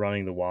shouldn't be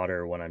running the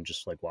water when I'm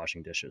just like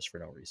washing dishes for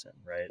no reason,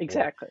 right? Or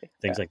exactly.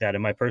 things Yeah. like that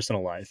in my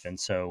personal life. And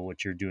so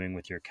what you're doing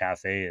with your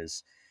cafe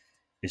is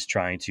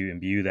trying to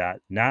imbue that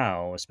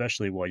now,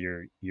 especially while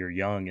you're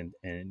young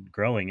and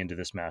growing into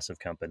this massive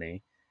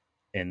company.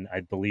 And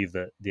I believe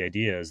that the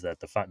idea is that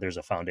there's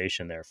a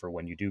foundation there for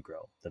when you do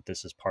grow, that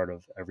this is part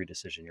of every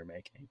decision you're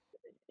making.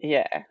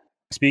 Yeah.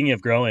 Speaking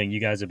of growing, you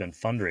guys have been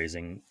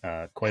fundraising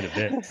quite a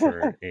bit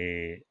for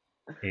a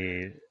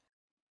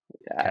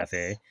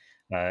cafe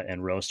Yes.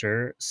 and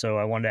roaster. So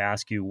I wanted to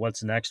ask you,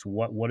 what's next?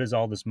 What is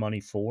all this money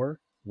for?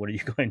 What are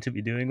you going to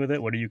be doing with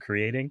it? What are you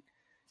creating?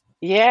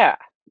 Yeah.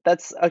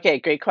 That's okay.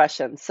 Great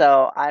question.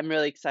 So I'm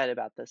really excited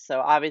about this. So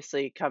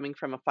obviously, coming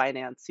from a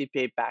finance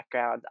CPA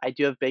background, I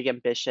do have big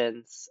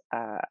ambitions.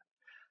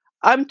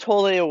 I'm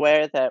totally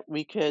aware that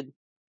we could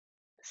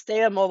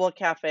stay a mobile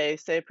cafe,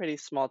 stay a pretty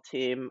small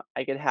team.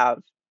 I could have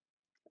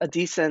a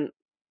decent,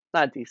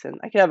 not decent,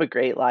 I could have a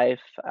great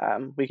life.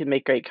 We could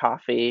make great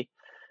coffee,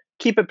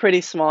 keep it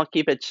pretty small,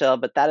 keep it chill,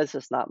 but that is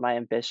just not my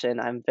ambition.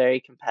 I'm very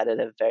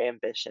competitive, very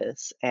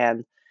ambitious.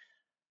 And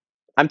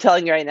I'm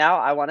telling you right now,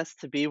 I want us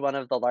to be one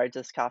of the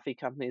largest coffee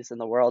companies in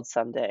the world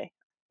someday.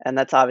 And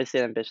that's obviously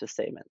an ambitious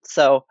statement.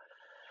 So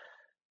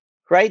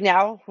Right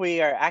now,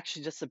 we are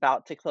actually just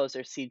about to close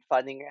our seed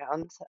funding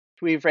round.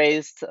 We've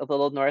raised a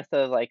little north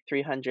of like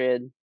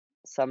 300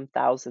 some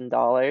thousand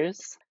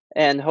dollars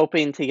and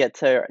hoping to get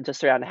to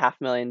just around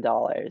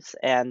 $500,000.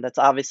 And that's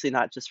obviously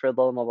not just for a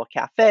little mobile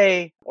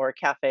cafe or a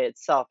cafe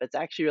itself. It's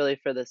actually really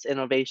for this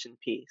innovation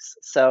piece.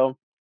 So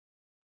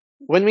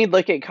when we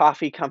look at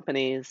coffee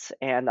companies,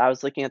 and I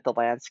was looking at the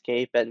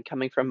landscape and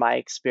coming from my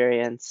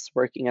experience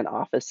working in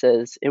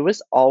offices, it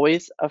was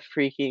always a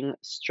freaking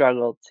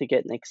struggle to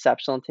get an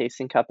exceptional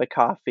tasting cup of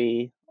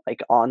coffee,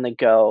 like on the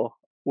go,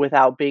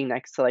 without being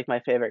next to like my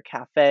favorite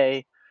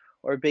cafe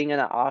or being in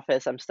an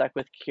office. I'm stuck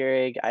with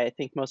Keurig. I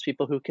think most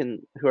people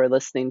who are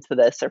listening to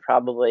this are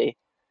probably,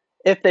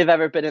 if they've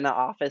ever been in an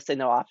office, they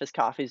know office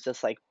coffee is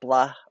just like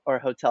blah, or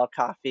hotel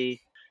coffee.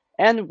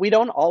 And we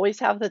don't always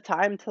have the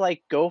time to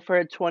like go for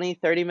a 20,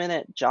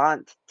 30-minute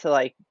jaunt to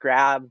like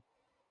grab,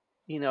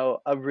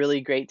 a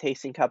really great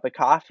tasting cup of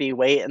coffee,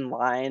 wait in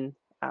line,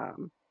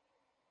 um,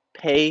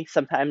 pay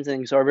sometimes an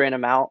exorbitant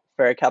amount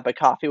for a cup of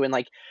coffee when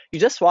like you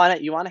just want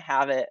it, you want to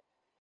have it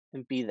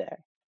and be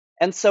there.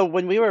 And so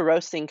when we were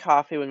roasting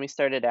coffee, when we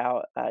started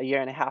out a year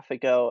and a half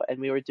ago, and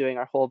we were doing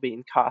our whole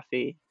bean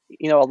coffee,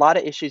 a lot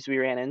of issues we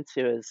ran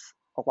into is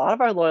a lot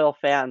of our loyal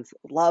fans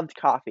loved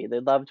coffee. They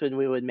loved when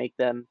we would make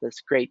them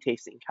this great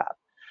tasting cup.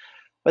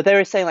 But they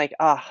were saying like,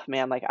 "Oh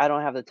man, like I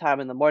don't have the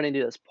time in the morning to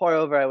do this pour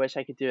over. I wish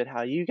I could do it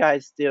how you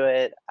guys do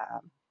it.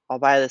 I'll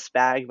buy this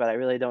bag, but I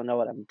really don't know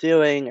what I'm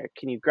doing. Or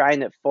can you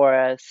grind it for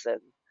us?"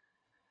 And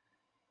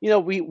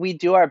we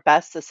do our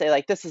best to say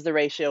like this is the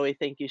ratio we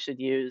think you should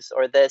use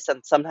or this,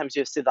 and sometimes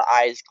you see the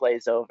eyes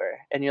glaze over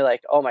and you're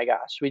like, "Oh my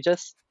gosh, we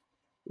just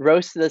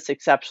roasted this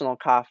exceptional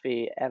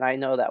coffee." And I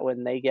know that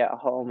when they get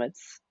home,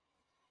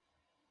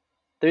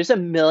 there's a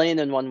million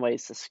and one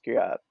ways to screw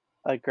up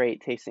a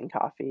great tasting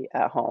coffee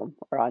at home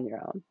or on your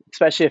own,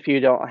 especially if you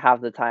don't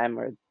have the time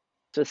or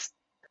just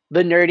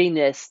the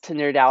nerdiness to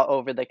nerd out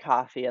over the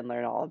coffee and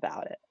learn all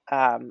about it.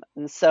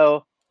 And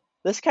so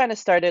this kind of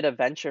started a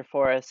venture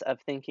for us of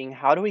thinking,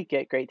 how do we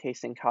get great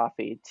tasting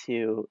coffee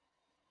to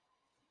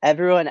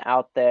everyone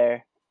out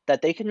there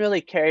that they can really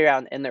carry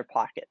around in their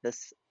pocket,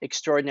 this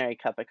extraordinary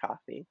cup of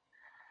coffee?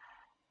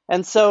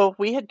 And so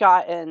we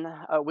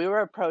were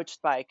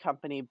approached by a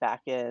company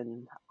back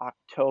in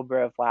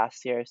October of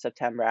last year,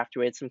 September, after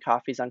we had some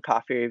coffees on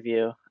Coffee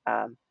Review.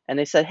 And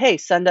they said, hey,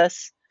 send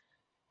us,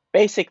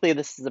 basically,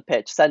 this is a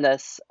pitch, send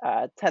us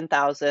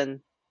 $10,000,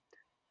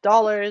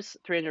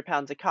 300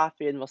 pounds of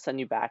coffee, and we'll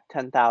send you back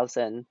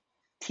 10,000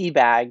 tea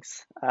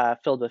bags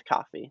filled with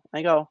coffee.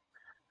 I go,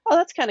 oh,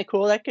 that's kind of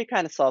cool. That could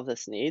kind of solve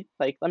this need.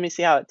 Like, let me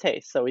see how it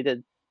tastes. So we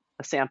did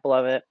a sample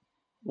of it,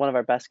 one of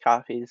our best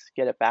coffees,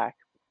 get it back,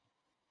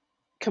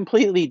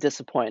 completely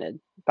disappointed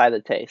by the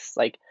taste.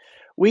 Like,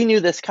 we knew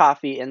this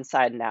coffee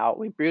inside and out.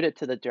 We brewed it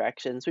to the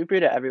directions. We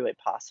brewed it every way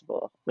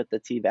possible with the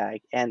tea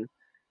bag, and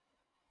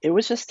it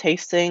was just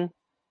tasting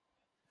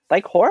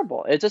like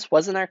horrible. It just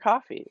wasn't our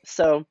coffee.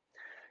 So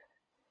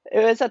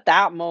it was at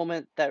that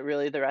moment that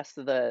really the rest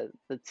of the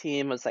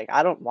team was like,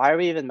 I don't, why are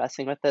we even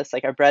messing with this?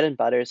 Like, our bread and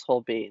butter is whole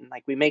bean.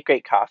 Like, we make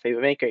great coffee.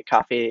 We make great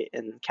coffee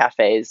in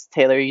cafes.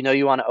 Taylor,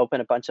 you want to open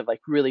a bunch of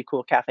like really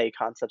cool cafe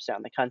concepts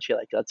around the country.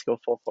 Like, let's go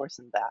full force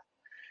in that.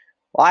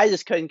 Well, I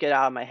just couldn't get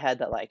out of my head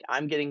that like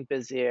I'm getting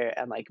busier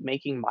and like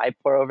making my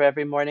pour over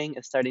every morning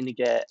is starting to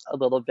get a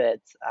little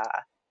bit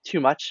too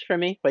much for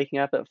me. Waking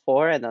up at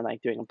 4 and then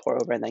like doing a pour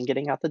over and then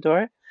getting out the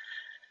door.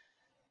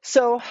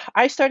 So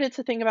I started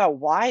to think about,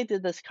 why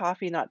did this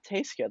coffee not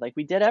taste good? Like,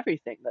 we did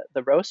everything.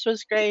 The roast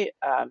was great.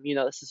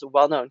 This is a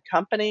well-known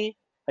company.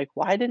 Like,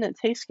 why didn't it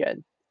taste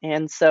good?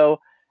 And so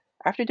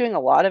after doing a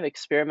lot of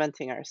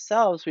experimenting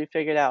ourselves, we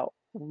figured out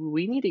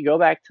we need to go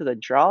back to the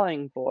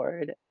drawing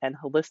board and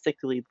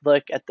holistically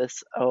look at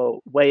this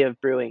way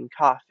of brewing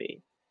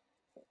coffee.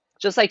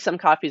 Just like some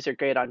coffees are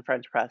great on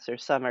French press or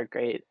some are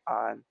great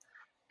on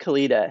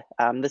Kalita,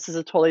 this is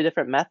a totally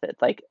different method.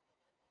 Like,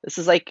 this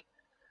is like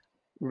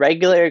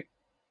regular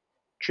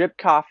drip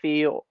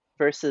coffee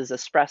versus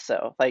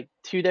espresso, like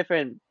two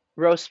different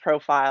roast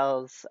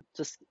profiles,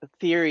 just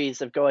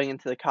theories of going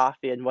into the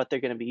coffee and what they're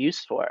going to be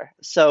used for.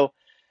 So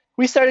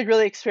we started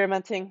really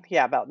experimenting,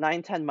 yeah, about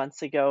 9, 10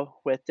 months ago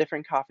with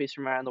different coffees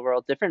from around the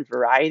world, different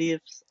varieties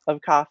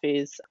of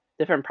coffees,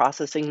 different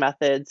processing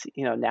methods.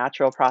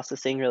 Natural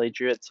processing really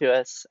drew it to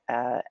us.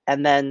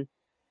 And then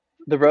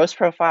the roast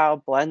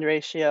profile, blend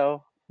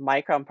ratio,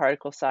 micron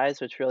particle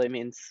size, which really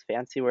means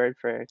fancy word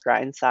for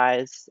grind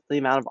size, the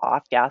amount of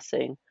off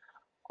gassing,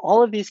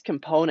 all of these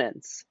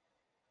components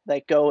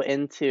that go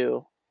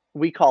into,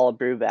 we call a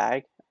brew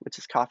bag, which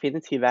is coffee in a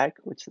tea bag,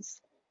 which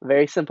is a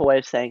very simple way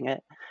of saying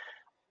it,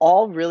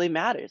 all really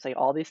matters. Like,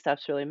 all these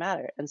steps really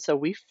matter. And so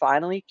we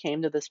finally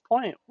came to this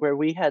point where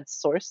we had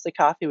sourced the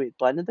coffee, we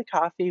blended the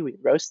coffee, we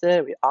roasted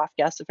it, we off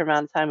gassed it for a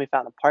amount of time. We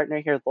found a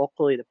partner here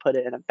locally to put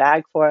it in a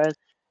bag for us.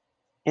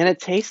 And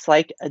it tastes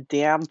like a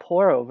damn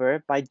pour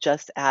over by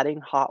just adding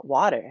hot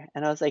water.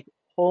 And I was like,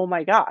 oh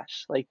my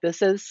gosh, like,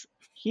 this is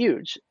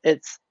huge.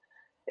 It's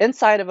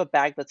inside of a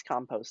bag that's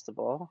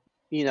compostable.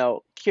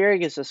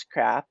 Keurig is just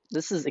crap.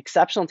 This is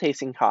exceptional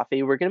tasting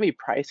coffee. We're going to be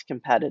price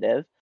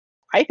competitive.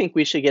 I think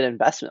we should get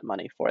investment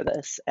money for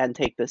this and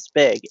take this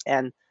big.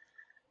 And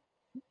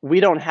we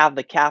don't have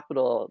the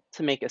capital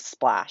to make a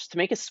splash. To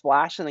make a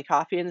splash in the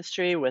coffee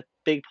industry with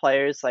big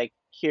players like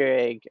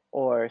Keurig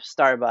or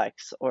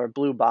Starbucks or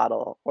Blue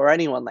Bottle or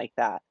anyone like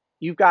that,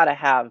 you've got to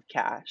have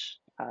cash.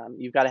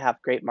 You've got to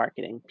have great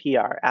marketing,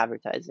 PR,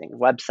 advertising,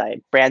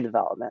 website, brand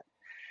development.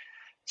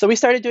 So we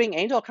started doing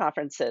angel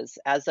conferences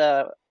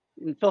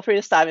feel free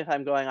to stop me if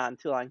I'm going on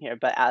too long here,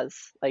 but as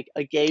like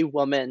a gay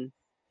woman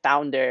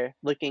founder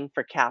looking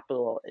for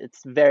capital,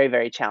 it's very,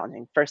 very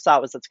challenging. First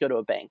thought was, let's go to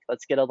a bank.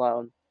 Let's get a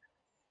loan.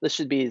 This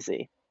should be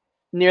easy.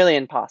 Nearly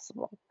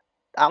impossible.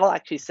 I'll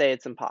actually say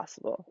it's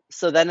impossible.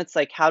 So then it's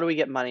like, how do we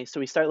get money? So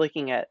we start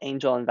looking at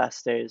angel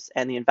investors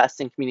and the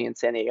investing community in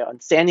San Diego.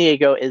 And San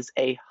Diego is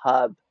a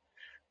hub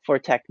for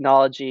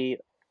technology,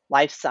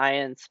 life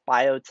science,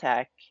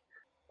 biotech,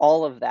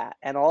 all of that.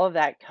 And all of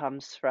that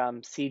comes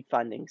from seed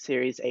funding,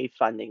 Series A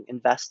funding,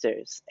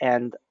 investors.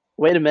 And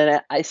wait a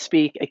minute, I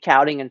speak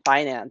accounting and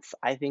finance.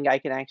 I think I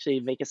can actually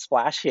make a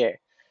splash here.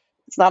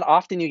 It's not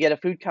often you get a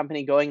food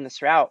company going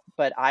this route,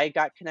 but I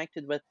got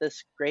connected with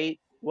this great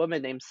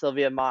woman named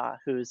Sylvia Ma,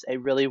 who's a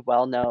really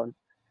well-known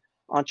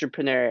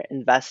entrepreneur,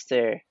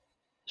 investor.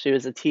 She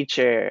was a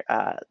teacher,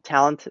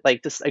 talented,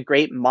 like just a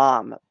great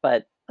mom,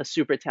 but a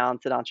super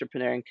talented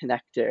entrepreneur and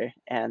connector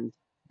and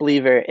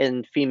believer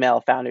in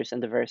female founders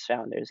and diverse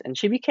founders. And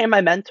she became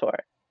my mentor.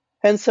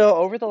 And so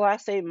over the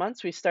last 8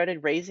 months, we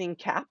started raising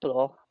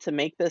capital to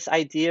make this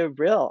idea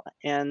real.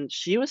 And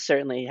she was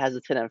certainly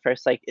hesitant at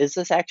first, like, is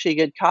this actually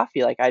good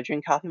coffee? Like, I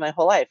drink coffee my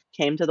whole life.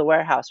 Came to the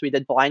warehouse, we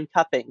did blind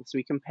cuppings,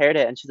 we compared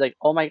it, and she's like,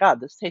 oh my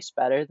God, this tastes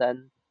better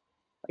than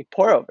like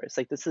pour overs.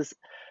 Like, this is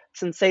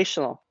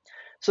sensational.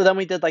 So then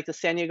we did like the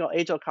San Diego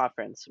Angel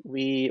Conference.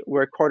 We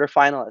were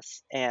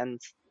quarterfinalists, and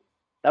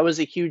that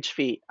was a huge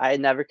feat. I had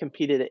never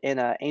competed in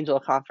an angel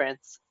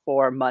conference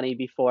for money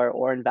before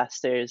or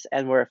investors,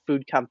 and we're a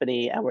food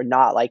company, and we're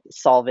not like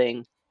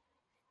solving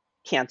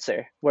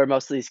cancer where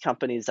most of these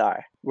companies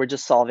are. We're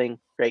just solving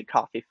great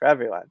coffee for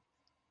everyone.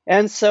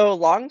 And so,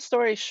 long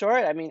story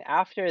short, I mean,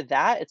 after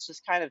that, it's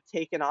just kind of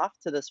taken off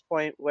to this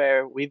point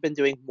where we've been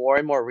doing more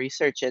and more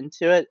research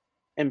into it,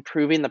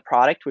 improving the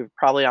product. We're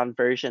probably on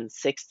version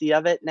 60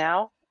 of it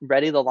now,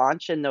 ready to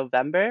launch in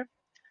November.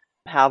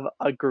 Have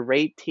a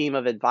great team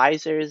of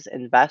advisors,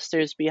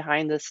 investors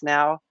behind us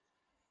now,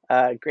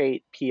 a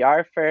great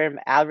PR firm,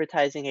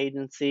 advertising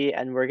agency,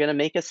 and we're going to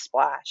make a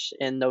splash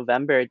in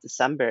November,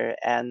 December,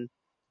 and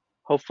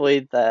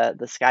hopefully the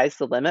sky's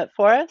the limit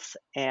for us.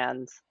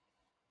 And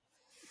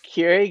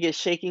Keurig is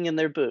shaking in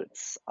their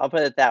boots. I'll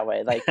put it that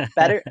way. Like,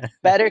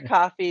 better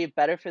coffee,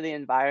 better for the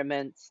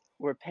environment.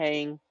 We're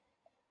paying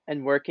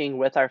and working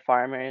with our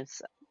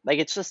farmers. Like,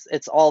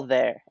 it's all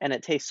there, and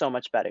it tastes so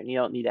much better. And you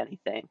don't need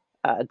anything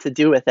to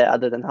do with it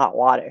other than hot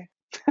water.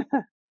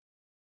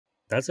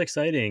 That's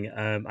exciting.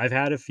 I've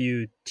had a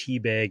few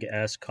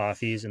teabag-esque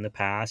coffees in the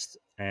past,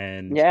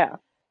 and Yeah.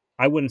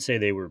 I wouldn't say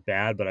they were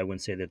bad, but I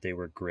wouldn't say that they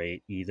were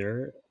great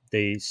either.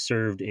 They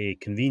served a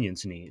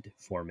convenience need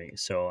for me,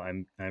 so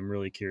I'm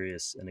really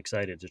curious and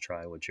excited to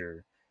try what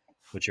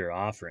you're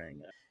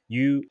offering.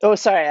 You Oh,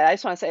 sorry. I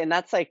just want to say, and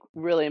that's like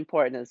really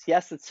important is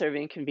yes, it's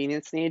serving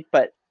convenience need,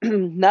 but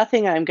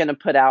nothing I'm going to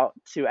put out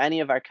to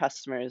any of our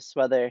customers,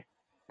 whether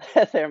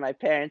they're my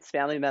parents,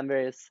 family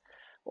members,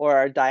 or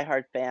our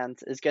diehard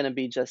fans, is going to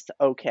be just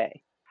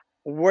okay.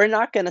 We're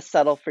not going to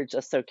settle for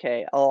just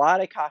okay. A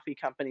lot of coffee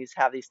companies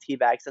have these tea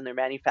bags and they're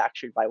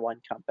manufactured by one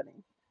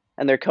company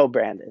and they're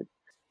co-branded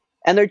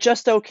and they're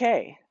just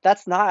okay.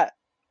 That's not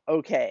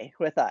okay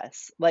with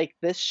us. Like,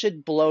 this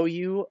should blow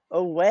you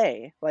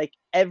away. Like,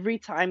 every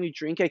time you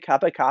drink a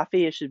cup of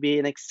coffee, it should be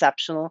an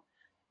exceptional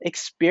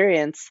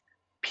experience,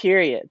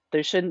 period.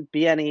 There shouldn't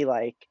be any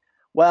like,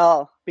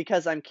 well,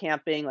 because I'm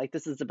camping, like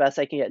this is the best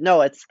I can get.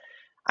 No, it's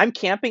I'm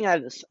camping. I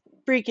have this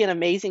freaking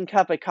amazing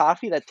cup of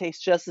coffee that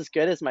tastes just as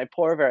good as my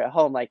pour over at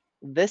home. Like,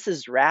 this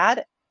is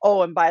rad.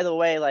 Oh, and by the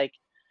way, like,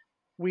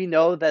 we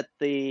know that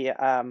the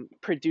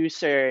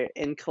producer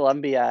in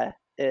Colombia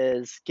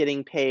is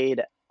getting paid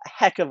a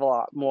heck of a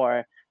lot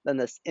more than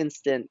this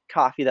instant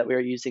coffee that we were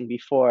using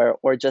before,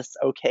 or just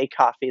okay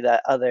coffee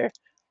that other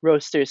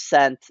roasters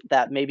sent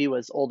that maybe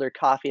was older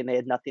coffee and they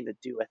had nothing to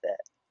do with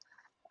it.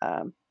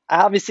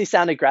 I obviously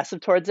sound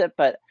aggressive towards it,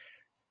 but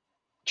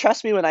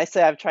trust me when I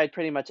say I've tried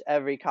pretty much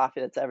every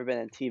coffee that's ever been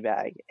in tea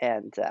bag,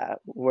 and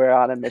we're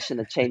on a mission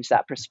to change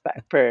that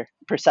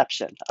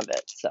perception of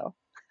it. So.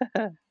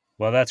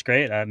 Well, that's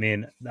great. I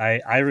mean,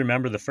 I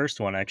remember the first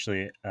one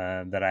actually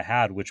that I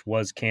had, which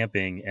was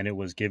camping, and it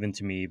was given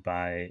to me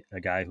by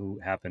a guy who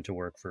happened to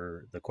work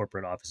for the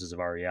corporate offices of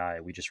REI.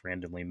 We just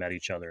randomly met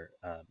each other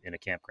in a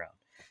campground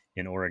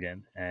in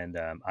Oregon, and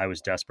I was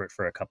desperate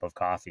for a cup of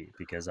coffee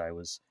because I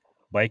was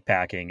bike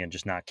packing and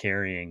just not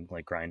carrying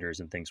like grinders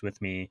and things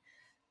with me,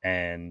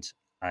 and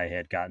I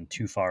had gotten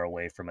too far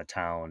away from a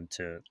town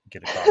to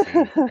get a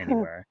coffee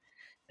anywhere.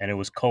 and it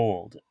was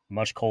cold,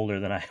 much colder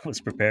than I was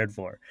prepared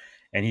for.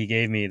 And he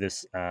gave me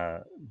this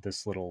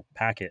little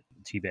packet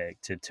tea bag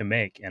to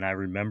make, and I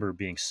remember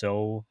being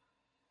so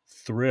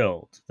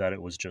thrilled that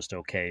it was just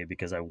okay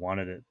because I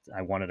wanted it.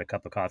 I wanted a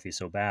cup of coffee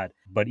so bad.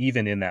 But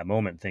even in that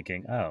moment,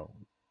 thinking, oh,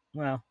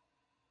 well,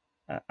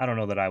 I don't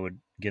know that I would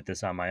get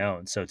this on my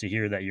own. So to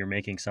hear that you're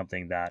making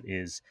something that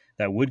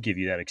would give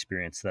you that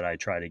experience that I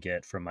try to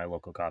get from my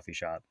local coffee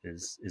shop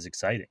is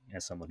exciting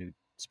as someone who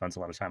spends a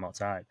lot of time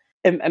outside.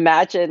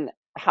 Imagine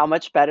how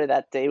much better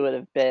that day would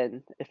have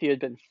been if you had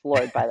been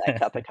floored by that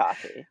cup of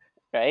coffee,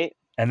 right?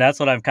 And that's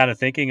what I'm kind of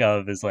thinking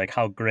of is like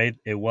how great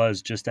it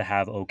was just to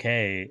have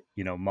okay,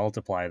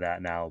 multiply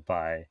that now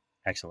by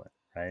excellent,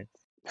 right?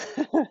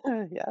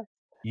 Yeah.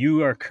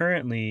 You are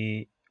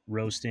currently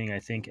roasting, I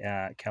think,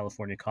 at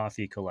California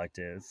Coffee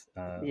Collective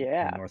in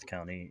Yeah. North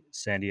County,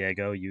 San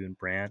Diego, you and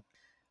Brant,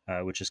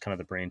 which is kind of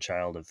the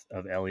brainchild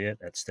of Elliot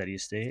at Steady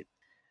State.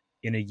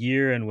 In a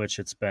year in which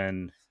it's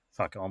been,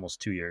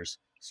 almost 2 years,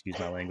 excuse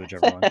my language,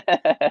 everyone,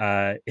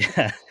 uh,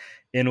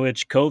 in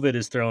which COVID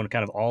has thrown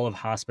kind of all of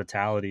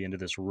hospitality into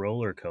this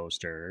roller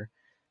coaster,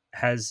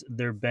 has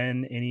there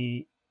been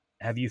any,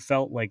 have you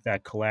felt like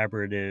that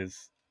collaborative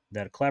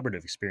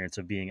experience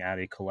of being at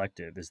a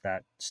collective, is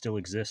that still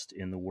exist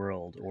in the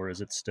world, or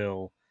is it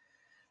still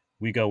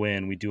we go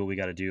in, we do what we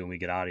got to do, and we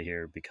get out of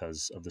here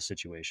because of the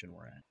situation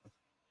we're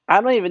I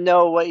don't even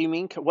know what you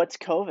mean. What's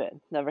COVID?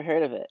 Never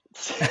heard of it.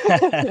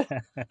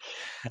 in?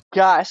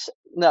 Gosh,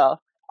 no.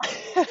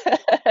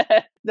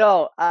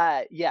 No,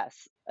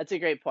 yes, that's a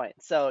great point.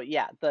 So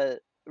yeah, the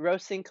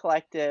roasting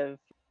collective,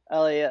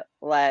 Elliot,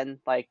 Len,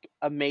 like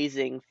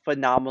amazing,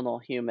 phenomenal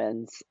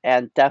humans,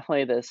 and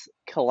definitely this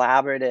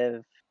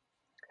collaborative,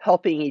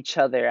 helping each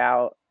other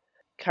out,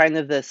 kind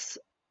of this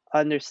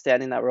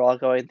understanding that we're all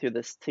going through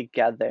this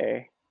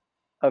together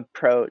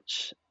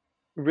approach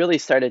really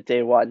started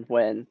day one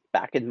when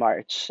back in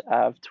March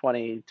of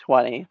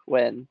 2020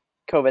 when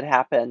COVID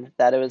happened,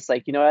 that it was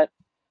like, you know what?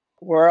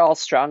 We're all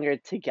stronger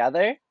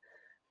together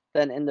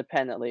than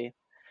independently.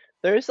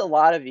 There's a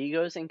lot of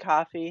egos in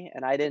coffee,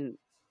 and I didn't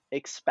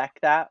expect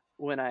that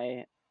when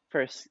I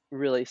first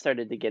really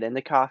started to get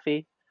into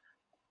coffee.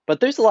 But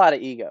there's a lot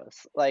of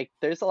egos. Like,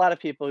 there's a lot of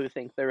people who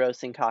think they're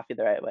roasting coffee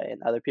the right way,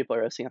 and other people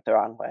are roasting it the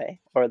wrong way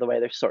or the way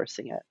they're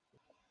sourcing it.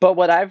 But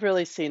what I've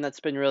really seen that's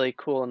been really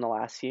cool in the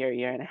last year,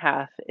 year and a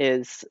half,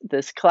 is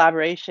this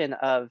collaboration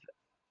of,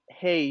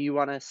 hey, you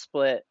want to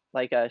split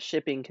like a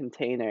shipping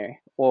container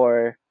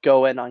or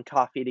go in on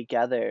coffee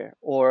together,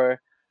 or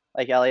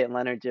like Elliot and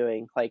Len are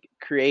doing, like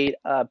create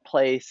a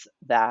place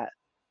that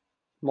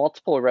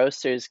multiple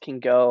roasters can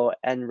go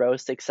and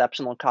roast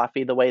exceptional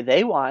coffee the way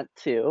they want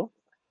to,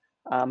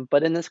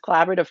 but in this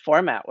collaborative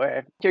format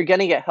where you're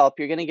going to get help,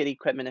 you're going to get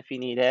equipment if you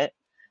need it.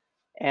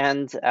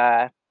 And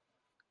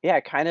yeah,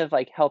 kind of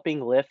like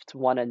helping lift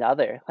one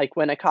another. Like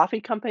when a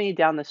coffee company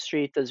down the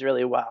street does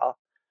really well,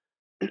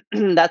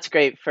 that's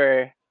great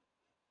for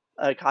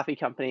a coffee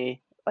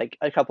company like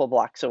a couple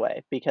blocks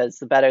away because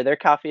the better their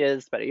coffee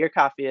is, the better your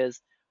coffee is,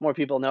 more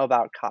people know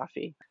about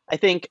coffee. I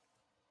think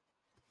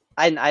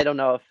I don't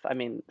know if I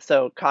mean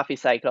so Coffee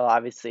Cycle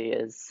obviously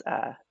is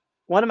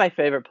one of my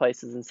favorite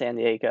places in San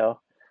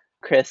Diego.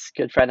 Chris,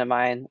 good friend of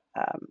mine,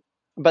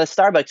 but a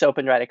Starbucks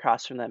opened right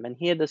across from them, and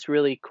he had this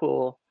really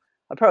cool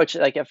approach.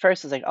 Like at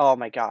first, it's like, oh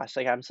my gosh,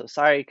 like I'm so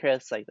sorry,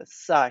 Chris, like this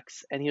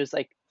sucks. And he was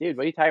like, dude,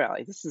 what are you talking about?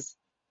 Like this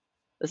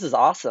is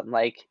awesome.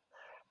 Like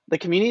the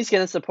community's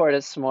gonna support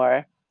us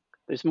more.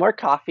 There's more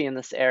coffee in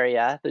this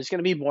area. There's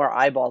gonna be more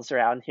eyeballs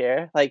around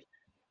here. Like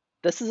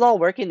this is all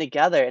working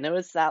together. And it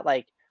was that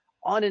like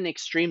on an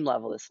extreme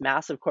level, this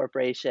massive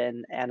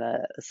corporation and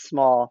a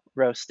small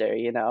roaster,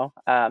 you know?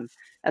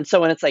 And so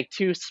when it's like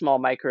two small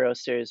micro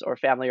roasters or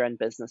family run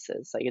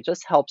businesses, like it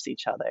just helps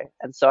each other.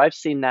 And so I've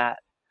seen that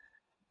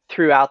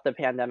throughout the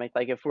pandemic.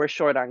 Like if we're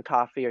short on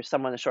coffee or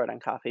someone is short on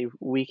coffee,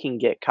 we can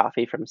get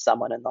coffee from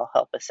someone and they'll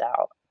help us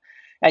out.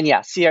 And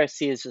yeah,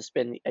 CRC has just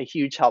been a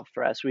huge help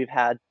for us. We've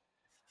had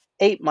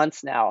 8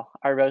 months now,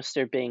 our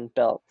roaster being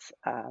built,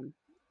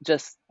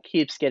 just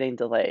keeps getting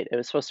delayed. It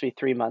was supposed to be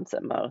 3 months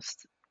at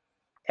most.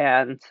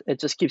 And it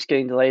just keeps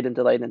getting delayed and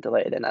delayed and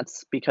delayed. And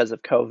that's because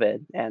of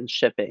COVID and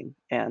shipping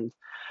and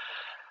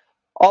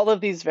all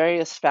of these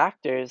various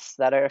factors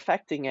that are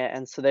affecting it.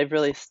 And so they've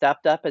really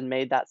stepped up and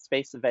made that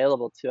space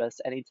available to us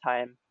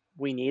anytime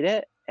we need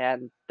it,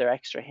 and their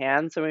extra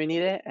hands when we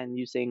need it, and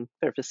using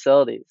their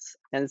facilities.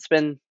 And it's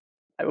been,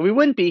 we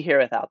wouldn't be here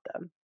without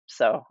them.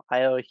 So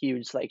I owe a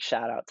huge like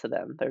shout out to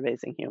them. They're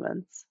amazing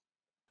humans.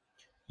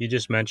 You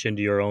just mentioned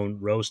your own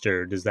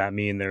roaster. Does that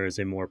mean there is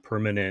a more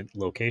permanent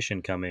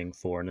location coming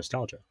for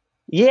Nostalgia?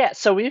 Yeah,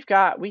 so we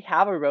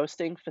have a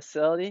roasting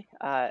facility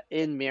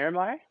in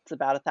Miramar. It's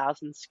about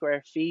 1,000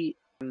 square feet.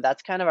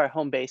 That's kind of our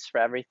home base for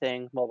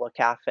everything. Mobile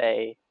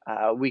cafe.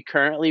 We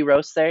currently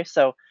roast there,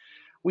 so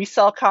we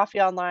sell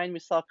coffee online. We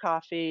sell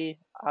coffee,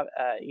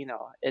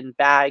 in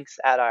bags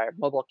at our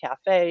mobile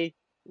cafe.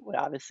 We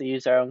obviously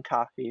use our own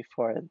coffee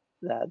for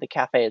the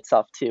cafe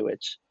itself too,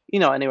 which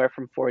anywhere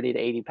from 40 to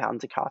 80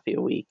 pounds of coffee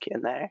a week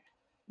in there.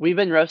 We've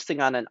been roasting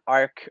on an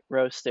arc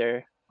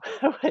roaster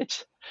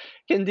which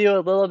can do a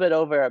little bit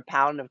over a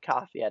pound of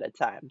coffee at a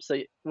time. So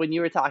when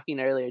you were talking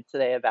earlier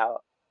today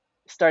about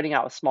starting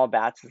out with small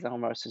batches and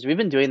home roasters, we've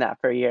been doing that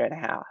for a year and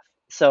a half.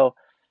 So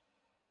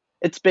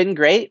it's been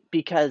great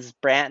because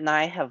Brant and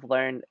I have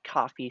learned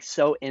coffee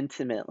so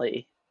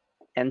intimately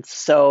and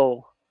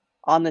so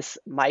on this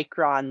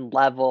micron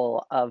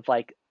level of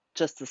like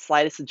just the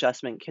slightest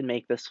adjustment can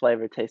make this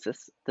flavor taste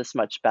this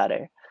much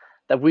better.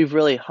 That we've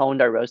really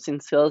honed our roasting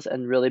skills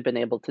and really been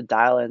able to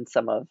dial in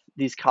some of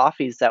these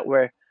coffees that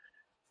were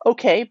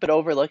okay, but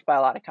overlooked by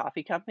a lot of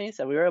coffee companies,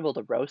 and we were able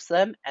to roast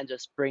them and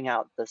just bring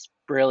out this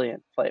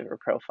brilliant flavor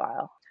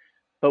profile.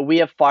 But we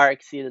have far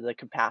exceeded the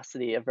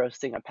capacity of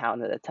roasting a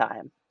pound at a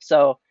time.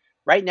 So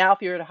right now,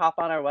 if you were to hop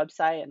on our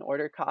website and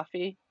order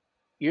coffee,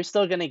 you're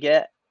still going to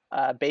get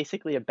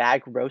basically a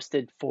bag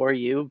roasted for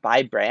you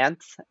by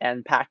Brant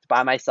and packed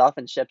by myself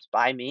and shipped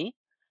by me.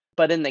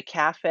 But in the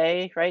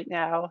cafe right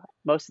now,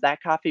 most of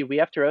that coffee we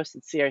have to roast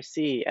at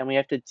CRC, and we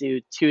have to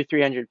do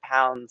 300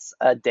 pounds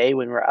a day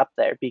when we're up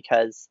there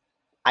because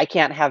I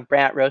can't have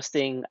Brant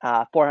roasting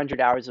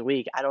 400 hours a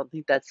week. I don't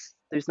think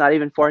there's not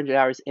even 400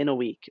 hours in a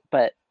week,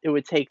 but it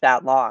would take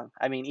that long.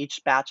 I mean,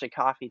 each batch of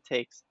coffee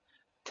takes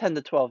 10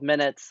 to 12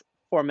 minutes,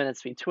 4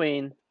 minutes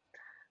between.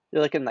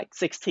 You're looking like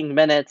 16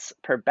 minutes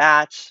per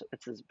batch,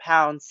 which is a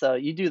pound. So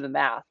you do the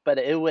math, but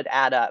it would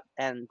add up.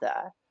 And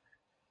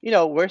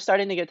we're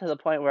starting to get to the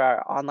point where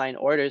our online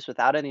orders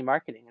without any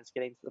marketing is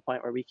getting to the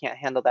point where we can't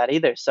handle that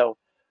either. So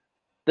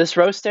this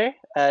roaster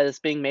is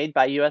being made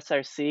by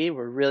USRC.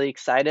 We're really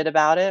excited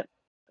about it.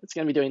 It's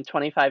going to be doing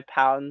 25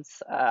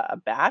 pounds a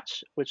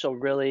batch, which will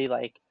really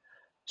like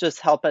just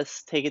help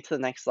us take it to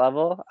the next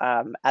level.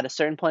 At a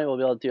certain point, we'll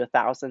be able to do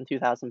 1,000,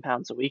 2,000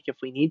 pounds a week if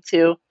we need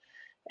to.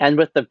 And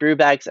with the brew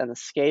bags and the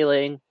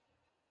scaling,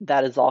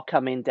 that is all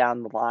coming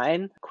down the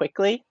line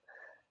quickly.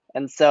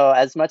 And so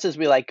as much as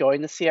we like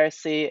going to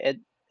CRC,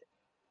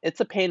 it's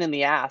a pain in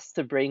the ass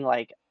to bring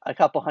like a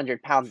couple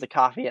 100 pounds of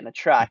coffee in a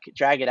truck,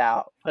 drag it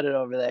out, put it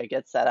over there,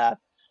 get set up,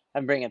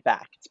 and bring it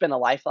back. It's been a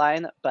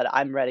lifeline, but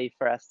I'm ready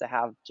for us to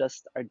have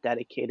just our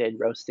dedicated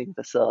roasting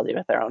facility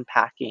with our own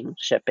packing,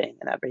 shipping,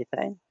 and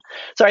everything.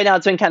 So right now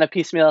it's been kind of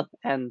piecemeal,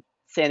 and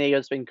San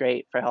Diego's been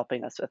great for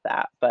helping us with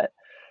that. But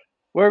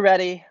we're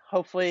ready.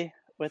 Hopefully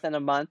within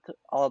a month,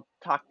 I'll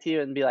talk to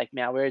you and be like,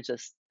 man, we're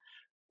just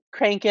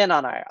cranking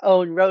on our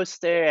own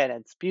roaster and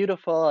it's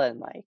beautiful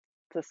and like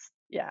just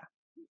yeah,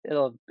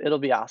 it'll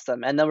be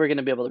awesome. And then we're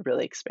gonna be able to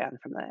really expand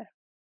from there.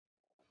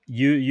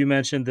 You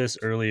mentioned this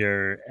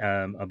earlier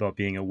about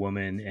being a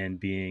woman and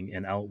being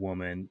an out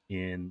woman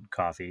in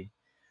coffee,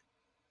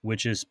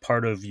 which is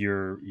part of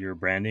your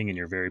branding, and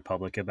you're very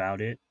public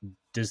about it.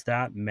 Does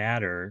that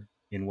matter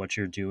in what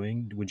you're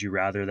doing? Would you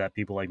rather that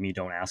people like me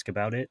don't ask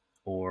about it,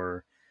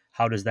 or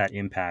how does that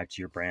impact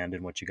your brand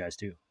and what you guys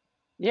do?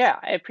 Yeah,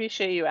 I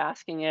appreciate you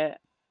asking it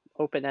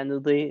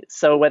open-endedly.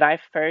 So when I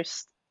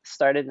first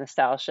started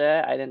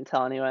Nostalgia, I didn't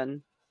tell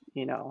anyone,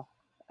 you know,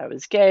 I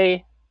was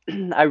gay.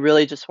 I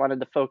really just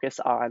wanted to focus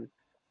on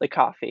the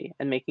coffee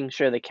and making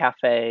sure the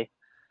cafe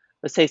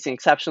was tasting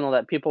exceptional,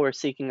 that people were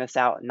seeking this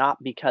out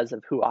not because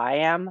of who I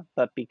am,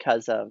 but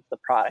because of the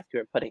product we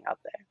were putting out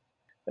there.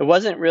 It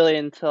wasn't really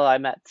until I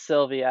met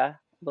Sylvia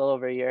a little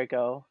over a year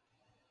ago,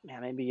 yeah,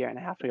 maybe a year and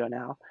a half ago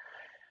now,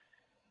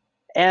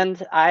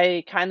 and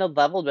I kind of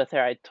leveled with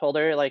her. I told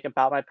her like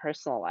about my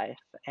personal life,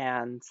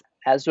 and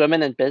as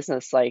women in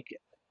business, like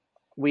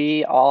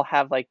we all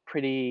have like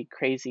pretty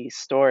crazy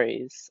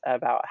stories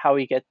about how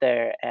we get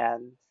there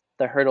and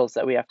the hurdles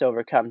that we have to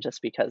overcome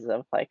just because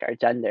of like our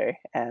gender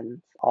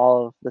and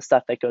all of the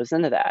stuff that goes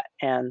into that.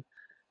 And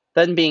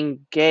then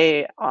being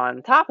gay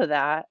on top of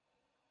that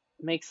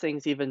makes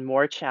things even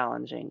more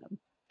challenging.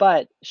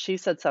 But she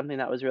said something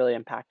that was really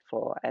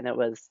impactful, and it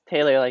was,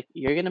 Taylor, like,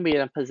 you're going to be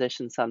in a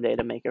position someday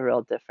to make a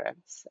real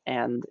difference.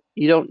 And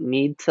you don't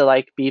need to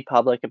like be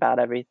public about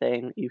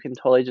everything. You can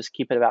totally just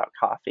keep it about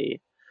coffee.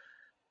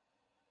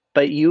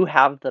 But you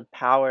have the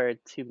power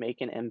to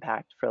make an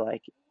impact for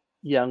like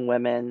young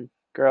women,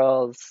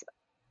 girls,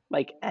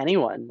 like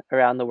anyone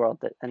around the world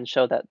and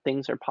show that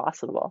things are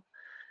possible.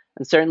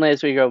 And certainly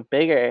as we grow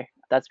bigger,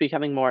 that's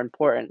becoming more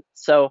important.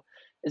 So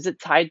is it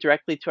tied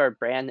directly to our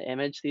brand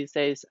image these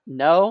days?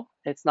 No,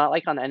 it's not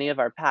like on any of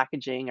our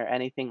packaging or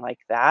anything like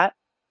that.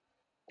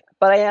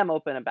 But I am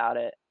open about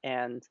it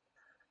and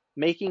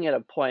making it a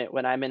point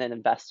when I'm in an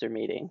investor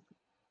meeting,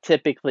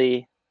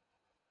 typically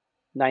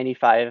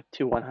 95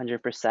 to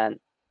 100%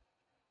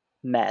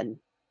 men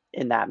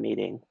in that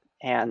meeting.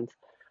 And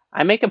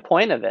I make a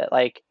point of it.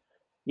 Like,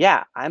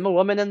 yeah, I'm a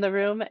woman in the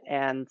room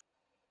and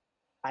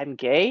I'm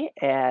gay,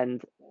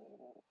 and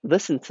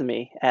listen to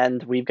me,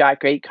 and we've got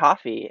great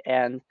coffee,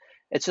 and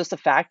it's just a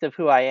fact of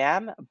who I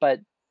am, but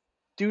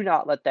do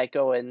not let that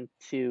go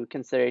into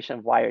consideration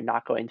of why you're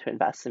not going to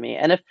invest in me.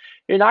 And if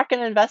you're not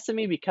going to invest in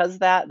me because of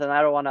that, then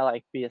I don't want to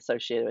like be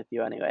associated with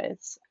you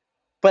anyways.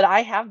 But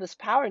I have this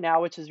power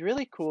now, which is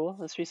really cool,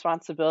 this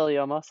responsibility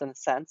almost in a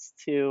sense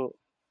to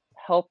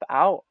help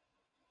out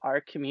our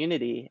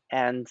community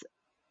and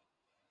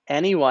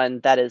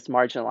anyone that is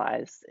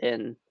marginalized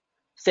in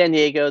San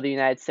Diego, the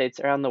United States,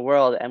 around the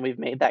world, and we've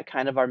made that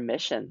kind of our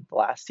mission the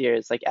last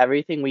years. Like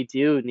everything we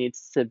do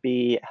needs to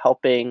be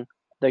helping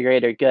the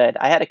greater good.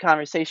 I had a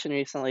conversation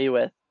recently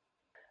with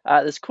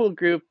this cool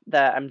group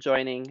that I'm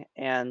joining,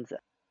 and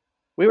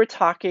we were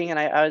talking, and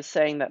I was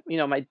saying that,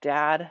 my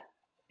dad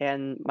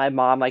and my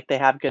mom, like they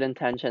have good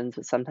intentions,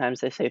 but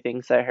sometimes they say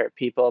things that hurt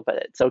people, but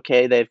it's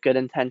okay. They have good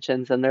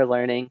intentions and they're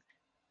learning.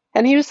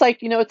 And he was like,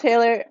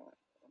 Taylor,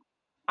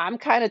 I'm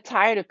kind of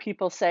tired of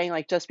people saying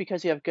like just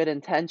because you have good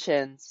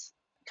intentions,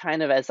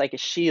 kind of as like a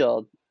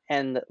shield,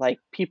 and like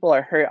people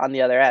are hurt on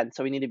the other end.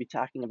 So we need to be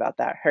talking about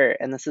that hurt.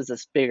 And this is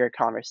this bigger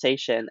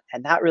conversation.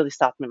 And that really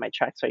stopped me in my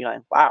tracks. So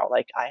going, wow,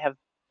 like I have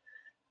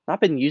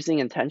not been using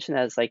intention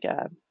as like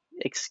a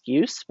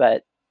excuse,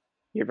 but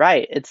you're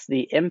right. It's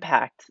the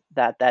impact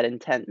that that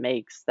intent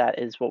makes that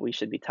is what we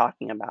should be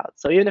talking about.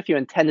 So even if you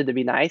intended to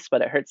be nice,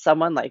 but it hurts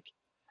someone, like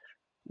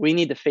we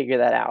need to figure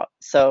that out.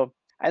 So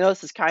I know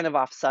this is kind of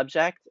off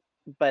subject,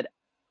 but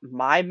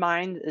my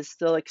mind is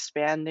still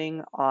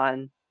expanding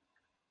on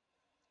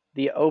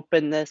the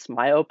openness,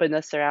 my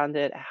openness around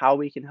it, how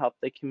we can help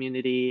the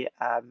community,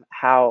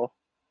 how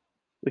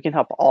we can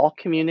help all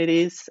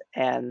communities,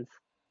 and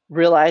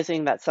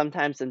realizing that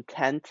sometimes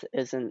intent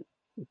isn't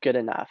good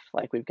enough.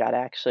 Like we've got to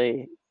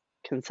actually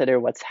consider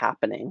what's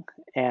happening.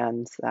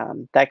 And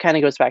that kind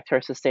of goes back to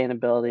our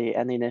sustainability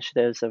and the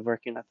initiatives of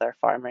working with our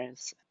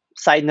farmers.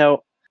 Side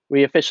note,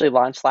 we officially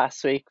launched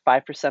last week.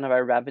 5% of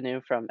our revenue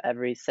from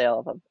every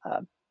sale of a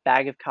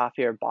bag of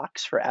coffee or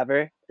box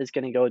forever is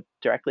going to go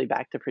directly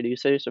back to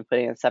producers. We're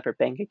putting in a separate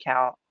bank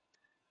account.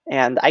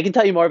 And I can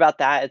tell you more about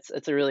that.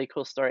 It's a really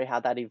cool story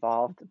how that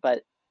evolved.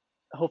 But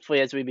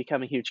hopefully, as we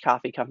become a huge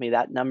coffee company,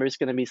 that number is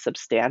going to be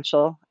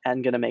substantial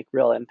and going to make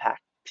real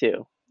impact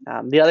too.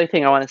 The other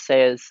thing I want to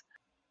say is,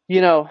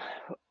 you know,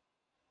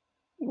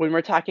 when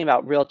we're talking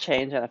about real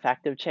change and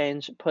effective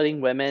change,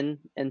 putting women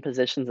in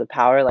positions of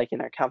power, like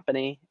in our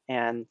company,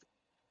 and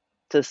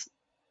just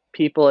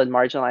people in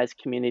marginalized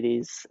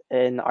communities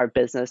in our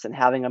business and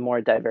having a more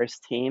diverse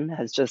team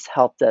has just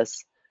helped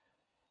us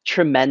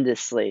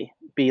tremendously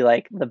be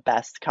like the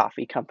best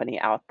coffee company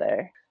out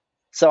there.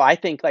 So I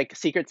think like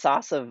secret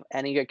sauce of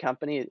any good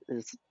company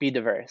is be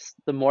diverse.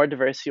 The more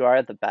diverse you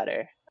are, the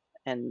better.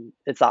 And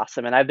it's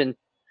awesome. And I've been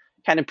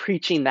kind of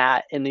preaching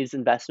that in these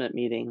investment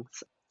meetings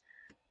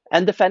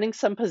and defending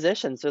some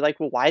positions. They're like,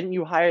 well, why didn't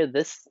you hire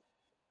this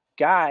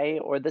guy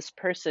or this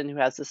person who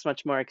has this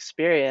much more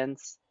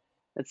experience?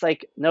 It's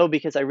like, no,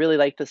 because I really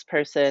like this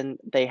person.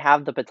 They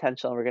have the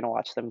potential. And we're going to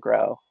watch them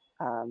grow.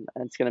 And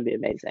it's going to be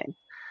amazing.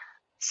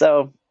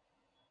 So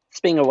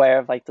just being aware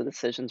of like the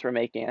decisions we're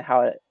making and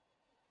how it,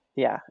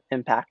 yeah,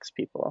 impacts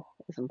people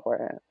is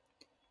important.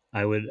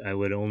 I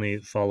would only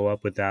follow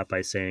up with that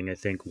by saying I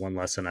think one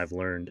lesson I've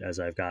learned as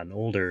I've gotten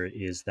older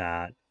is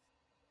that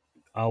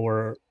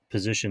our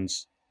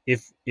positions,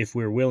 if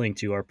we're willing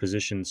to, our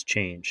positions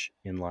change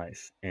in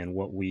life, and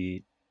what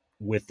we,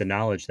 with the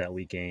knowledge that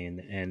we gain,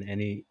 and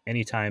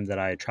any time that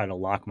I try to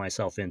lock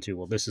myself into,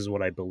 well, this is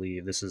what I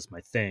believe, this is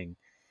my thing,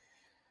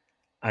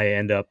 I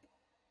end up,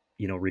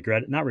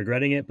 not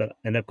regretting it, but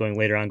end up going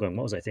later on going,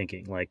 what was I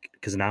thinking? Like,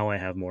 because now I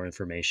have more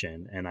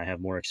information and I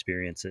have more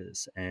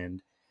experiences.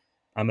 And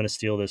I'm going to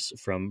steal this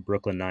from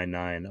Brooklyn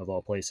Nine-Nine of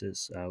all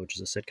places, which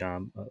is a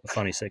sitcom, a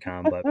funny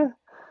sitcom, but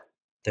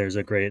there's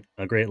a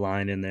great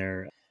line in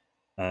there,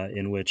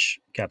 in which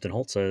Captain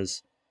Holt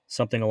says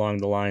something along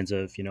the lines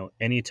of,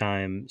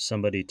 anytime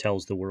somebody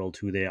tells the world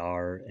who they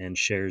are and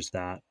shares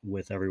that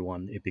with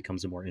everyone, it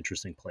becomes a more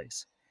interesting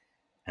place.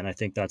 And I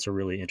think that's a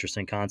really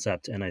interesting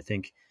concept. And I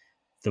think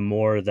the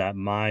more that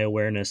my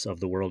awareness of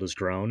the world has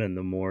grown, and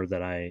the more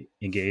that I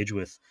engage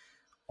with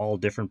all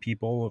different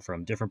people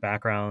from different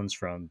backgrounds,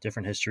 from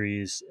different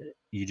histories,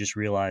 you just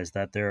realize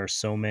that there are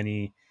so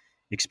many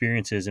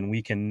experiences, and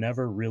we can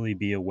never really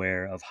be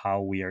aware of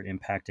how we are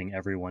impacting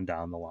everyone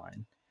down the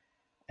line.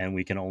 And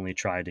we can only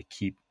try to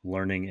keep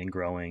learning and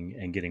growing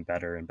and getting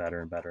better and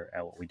better and better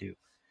at what we do,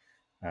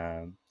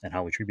 and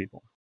how we treat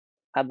people.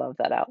 I love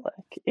that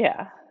outlook.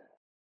 Yeah.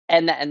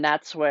 And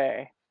that's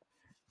where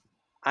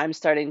I'm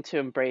starting to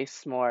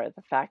embrace more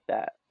the fact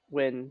that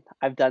when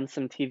I've done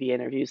some TV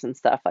interviews and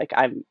stuff, like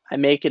I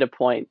make it a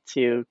point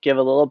to give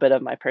a little bit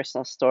of my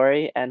personal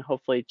story and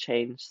hopefully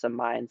change some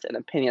minds and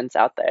opinions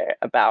out there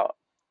about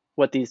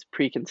what these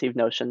preconceived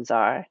notions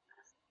are.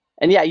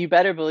 And yeah, you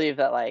better believe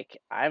that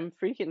like I'm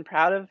freaking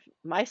proud of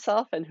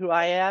myself and who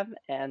I am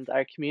and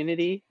our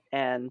community,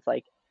 and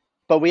like,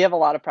 but we have a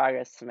lot of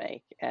progress to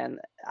make, and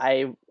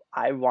I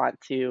want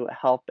to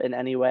help in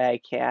any way I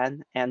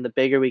can, and the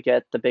bigger we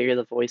get, the bigger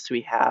the voice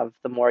we have,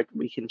 the more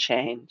we can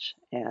change.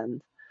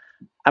 And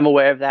I'm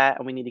aware of that,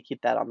 and we need to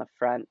keep that on the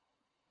front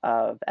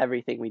of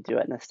everything we do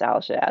at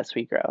Nostalgia as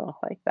we grow.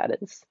 Like that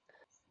is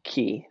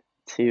key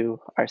to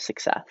our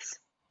success.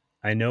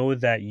 I know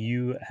that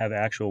you have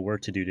actual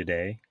work to do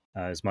today,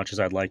 as much as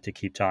I'd like to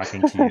keep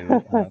talking to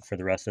you for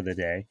the rest of the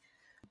day.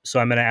 So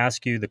I'm going to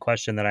ask you the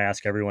question that I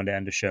ask everyone to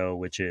end a show,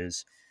 which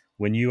is,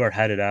 when you are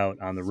headed out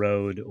on the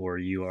road, or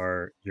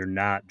you're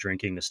not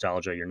drinking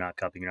Nostalgia, you're not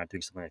cupping, you're not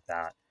doing something like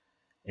that,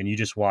 and you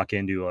just walk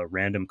into a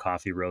random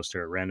coffee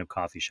roaster, a random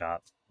coffee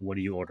shop, what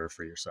do you order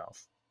for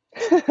yourself?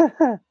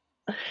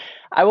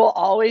 I will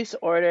always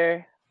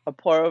order a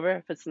pour over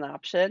if it's an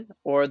option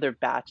or their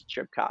batch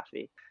drip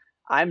coffee.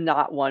 I'm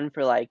not one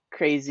for like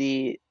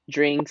crazy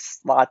drinks,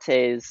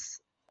 lattes,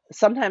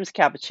 sometimes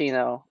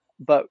cappuccino,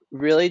 but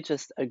really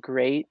just a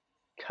great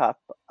cup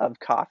of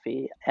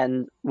coffee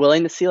and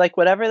willing to see like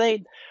whatever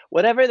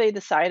they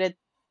decided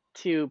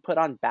to put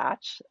on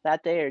batch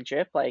that day or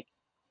drip, like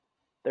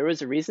there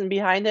was a reason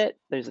behind it,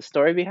 there's a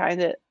story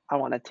behind it. I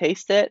want to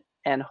taste it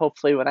and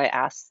hopefully when I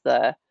ask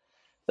the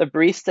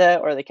barista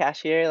or the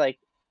cashier, like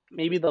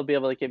maybe they'll be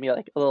able to give me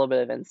like a little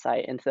bit of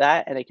insight into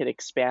that and it could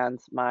expand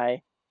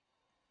my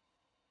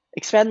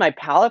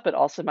palate, but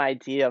also my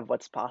idea of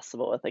what's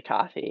possible with a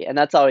coffee. And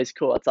that's always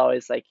cool. It's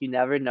always like you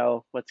never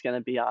know what's going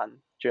to be on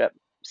drip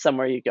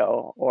somewhere you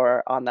go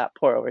or on that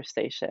pour over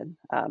station,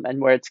 and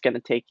where it's going to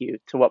take you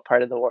to what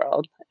part of the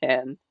world.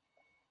 And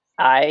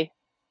I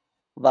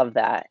love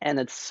that. And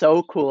it's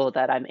so cool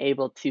that I'm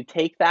able to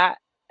take that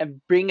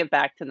and bring it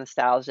back to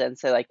nostalgia and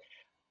say, like,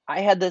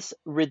 I had this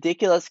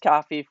ridiculous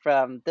coffee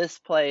from this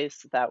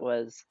place that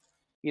was,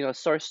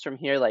 sourced from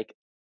here. Like,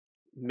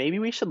 maybe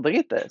we should look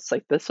at this.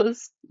 Like, this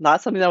was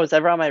not something that was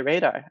ever on my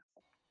radar.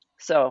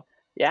 So,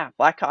 yeah,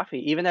 black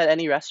coffee, even at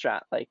any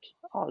restaurant, like,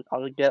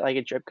 I'll get like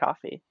a drip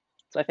coffee.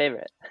 It's my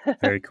favorite.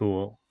 Very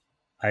cool.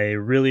 I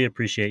really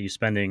appreciate you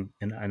spending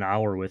an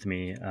hour with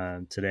me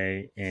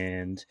today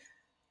and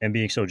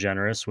being so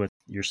generous with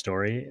your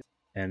story.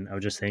 And I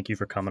would just thank you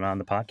for coming on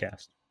the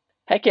podcast.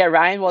 Heck yeah,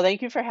 Ryan. Well,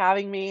 thank you for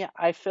having me.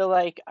 I feel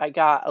like I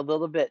got a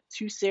little bit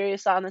too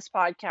serious on this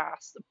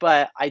podcast,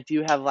 but I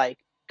do have like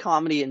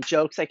comedy and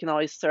jokes I can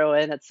always throw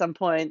in at some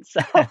point.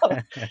 So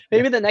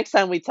maybe the next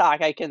time we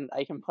talk, I can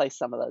place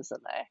some of those in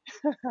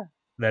there.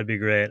 That'd be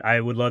great. I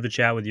would love to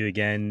chat with you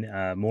again,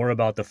 more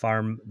about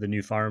the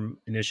new farm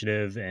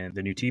initiative and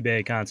the new tea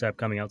bag concept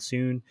coming out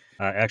soon.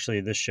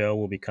 Actually, this show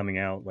will be coming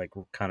out like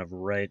kind of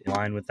right in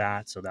line with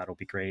that, so that'll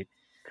be great.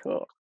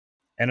 Cool.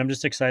 And I'm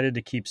just excited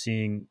to keep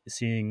seeing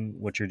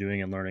what you're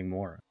doing and learning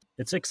more.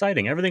 It's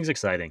exciting. Everything's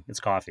exciting. It's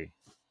coffee.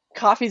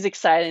 Coffee's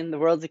exciting. The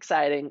world's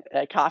exciting.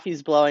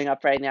 Coffee's blowing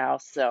up right now,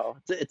 so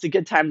it's a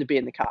good time to be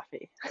in the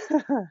coffee.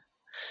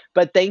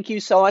 But thank you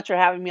so much for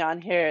having me on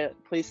here.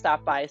 Please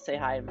stop by, say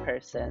hi in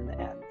person,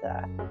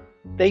 and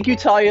thank you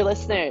to all your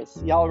listeners.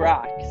 Y'all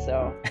rock.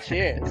 So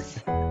cheers.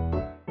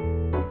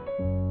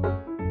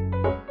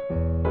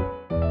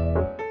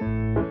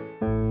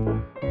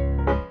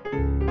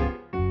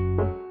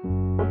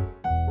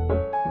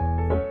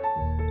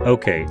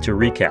 Okay, to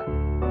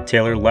recap,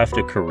 Taylor left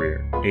a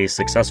career, a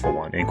successful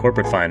one, in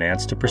corporate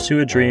finance to pursue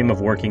a dream of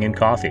working in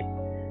coffee.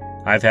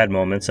 I've had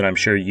moments, and I'm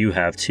sure you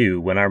have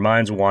too, when our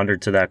minds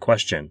wandered to that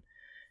question.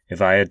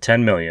 If I had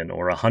 10 million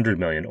or 100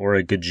 million or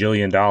a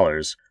gajillion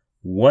dollars,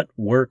 what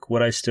work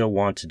would I still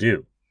want to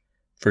do?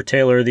 For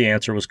Taylor, the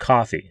answer was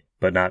coffee,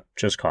 but not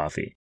just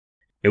coffee.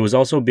 It was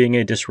also being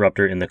a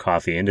disruptor in the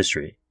coffee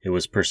industry. It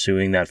was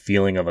pursuing that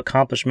feeling of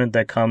accomplishment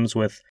that comes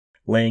with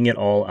laying it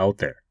all out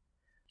there.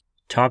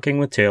 Talking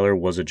with Taylor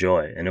was a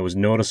joy, and it was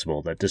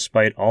noticeable that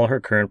despite all her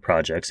current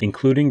projects,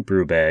 including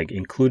Brewbag,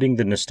 including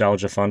the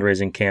Nostalgia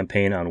fundraising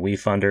campaign on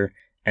WeFunder,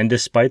 and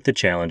despite the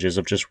challenges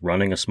of just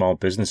running a small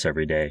business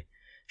every day,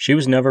 she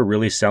was never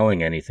really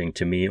selling anything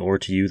to me or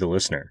to you, the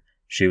listener.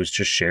 She was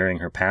just sharing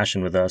her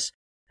passion with us,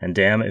 and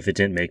damn if it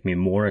didn't make me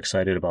more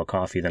excited about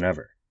coffee than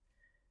ever.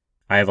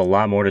 I have a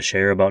lot more to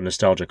share about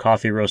Nostalgia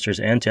Coffee Roasters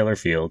and Taylor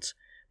Fields,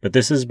 but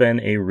this has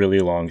been a really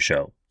long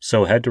show,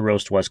 so head to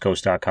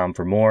roastwestcoast.com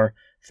for more,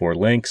 for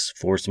links,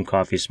 for some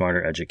Coffee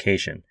Smarter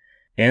education,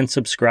 and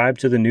subscribe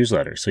to the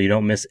newsletter so you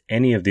don't miss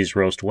any of these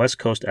Roast West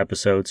Coast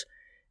episodes.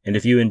 And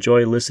if you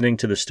enjoy listening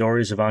to the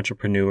stories of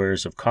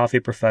entrepreneurs, of coffee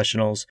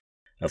professionals,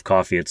 of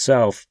coffee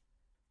itself,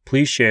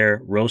 please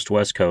share Roast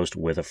West Coast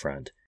with a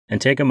friend,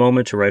 and take a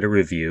moment to write a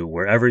review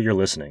wherever you're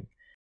listening.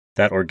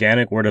 That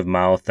organic word of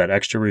mouth, that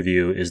extra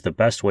review is the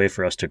best way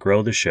for us to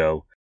grow the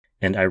show,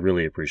 and I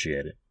really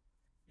appreciate it.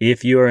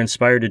 If you are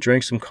inspired to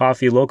drink some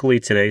coffee locally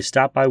today,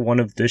 stop by one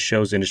of this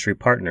show's industry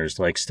partners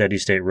like Steady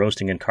State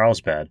Roasting in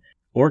Carlsbad,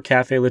 or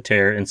Cafe La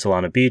Terre in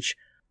Solana Beach,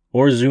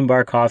 or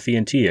Zumbar Coffee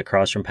and Tea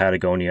across from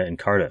Patagonia in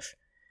Cardiff.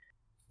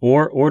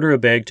 Or order a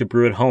bag to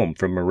brew at home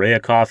from Maria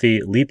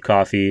Coffee, Leap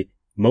Coffee,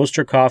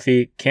 Moster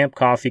Coffee, Camp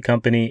Coffee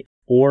Company,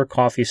 or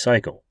Coffee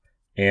Cycle.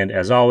 And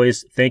as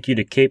always, thank you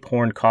to Cape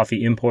Horn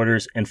Coffee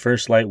Importers and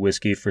First Light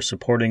Whiskey for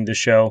supporting the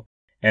show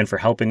and for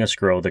helping us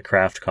grow the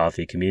craft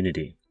coffee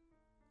community.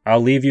 I'll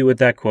leave you with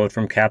that quote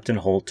from Captain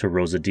Holt to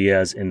Rosa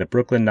Diaz in the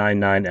Brooklyn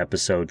Nine-Nine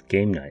episode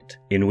Game Night,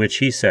 in which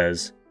he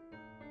says,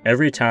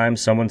 "Every time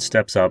someone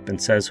steps up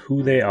and says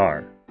who they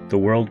are, the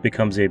world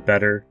becomes a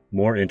better,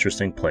 more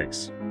interesting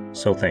place.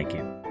 So thank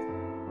you."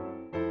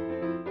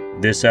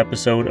 This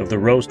episode of the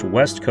Roast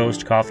West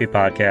Coast Coffee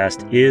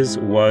Podcast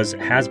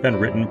has been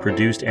written,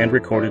 produced, and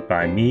recorded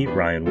by me,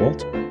 Ryan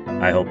Wolt.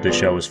 I hope this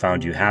show has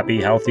found you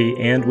happy, healthy,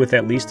 and with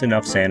at least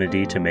enough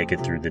sanity to make it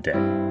through the day.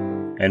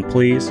 And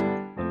please,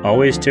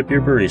 always tip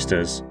your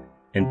baristas,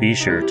 and be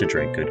sure to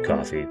drink good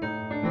coffee.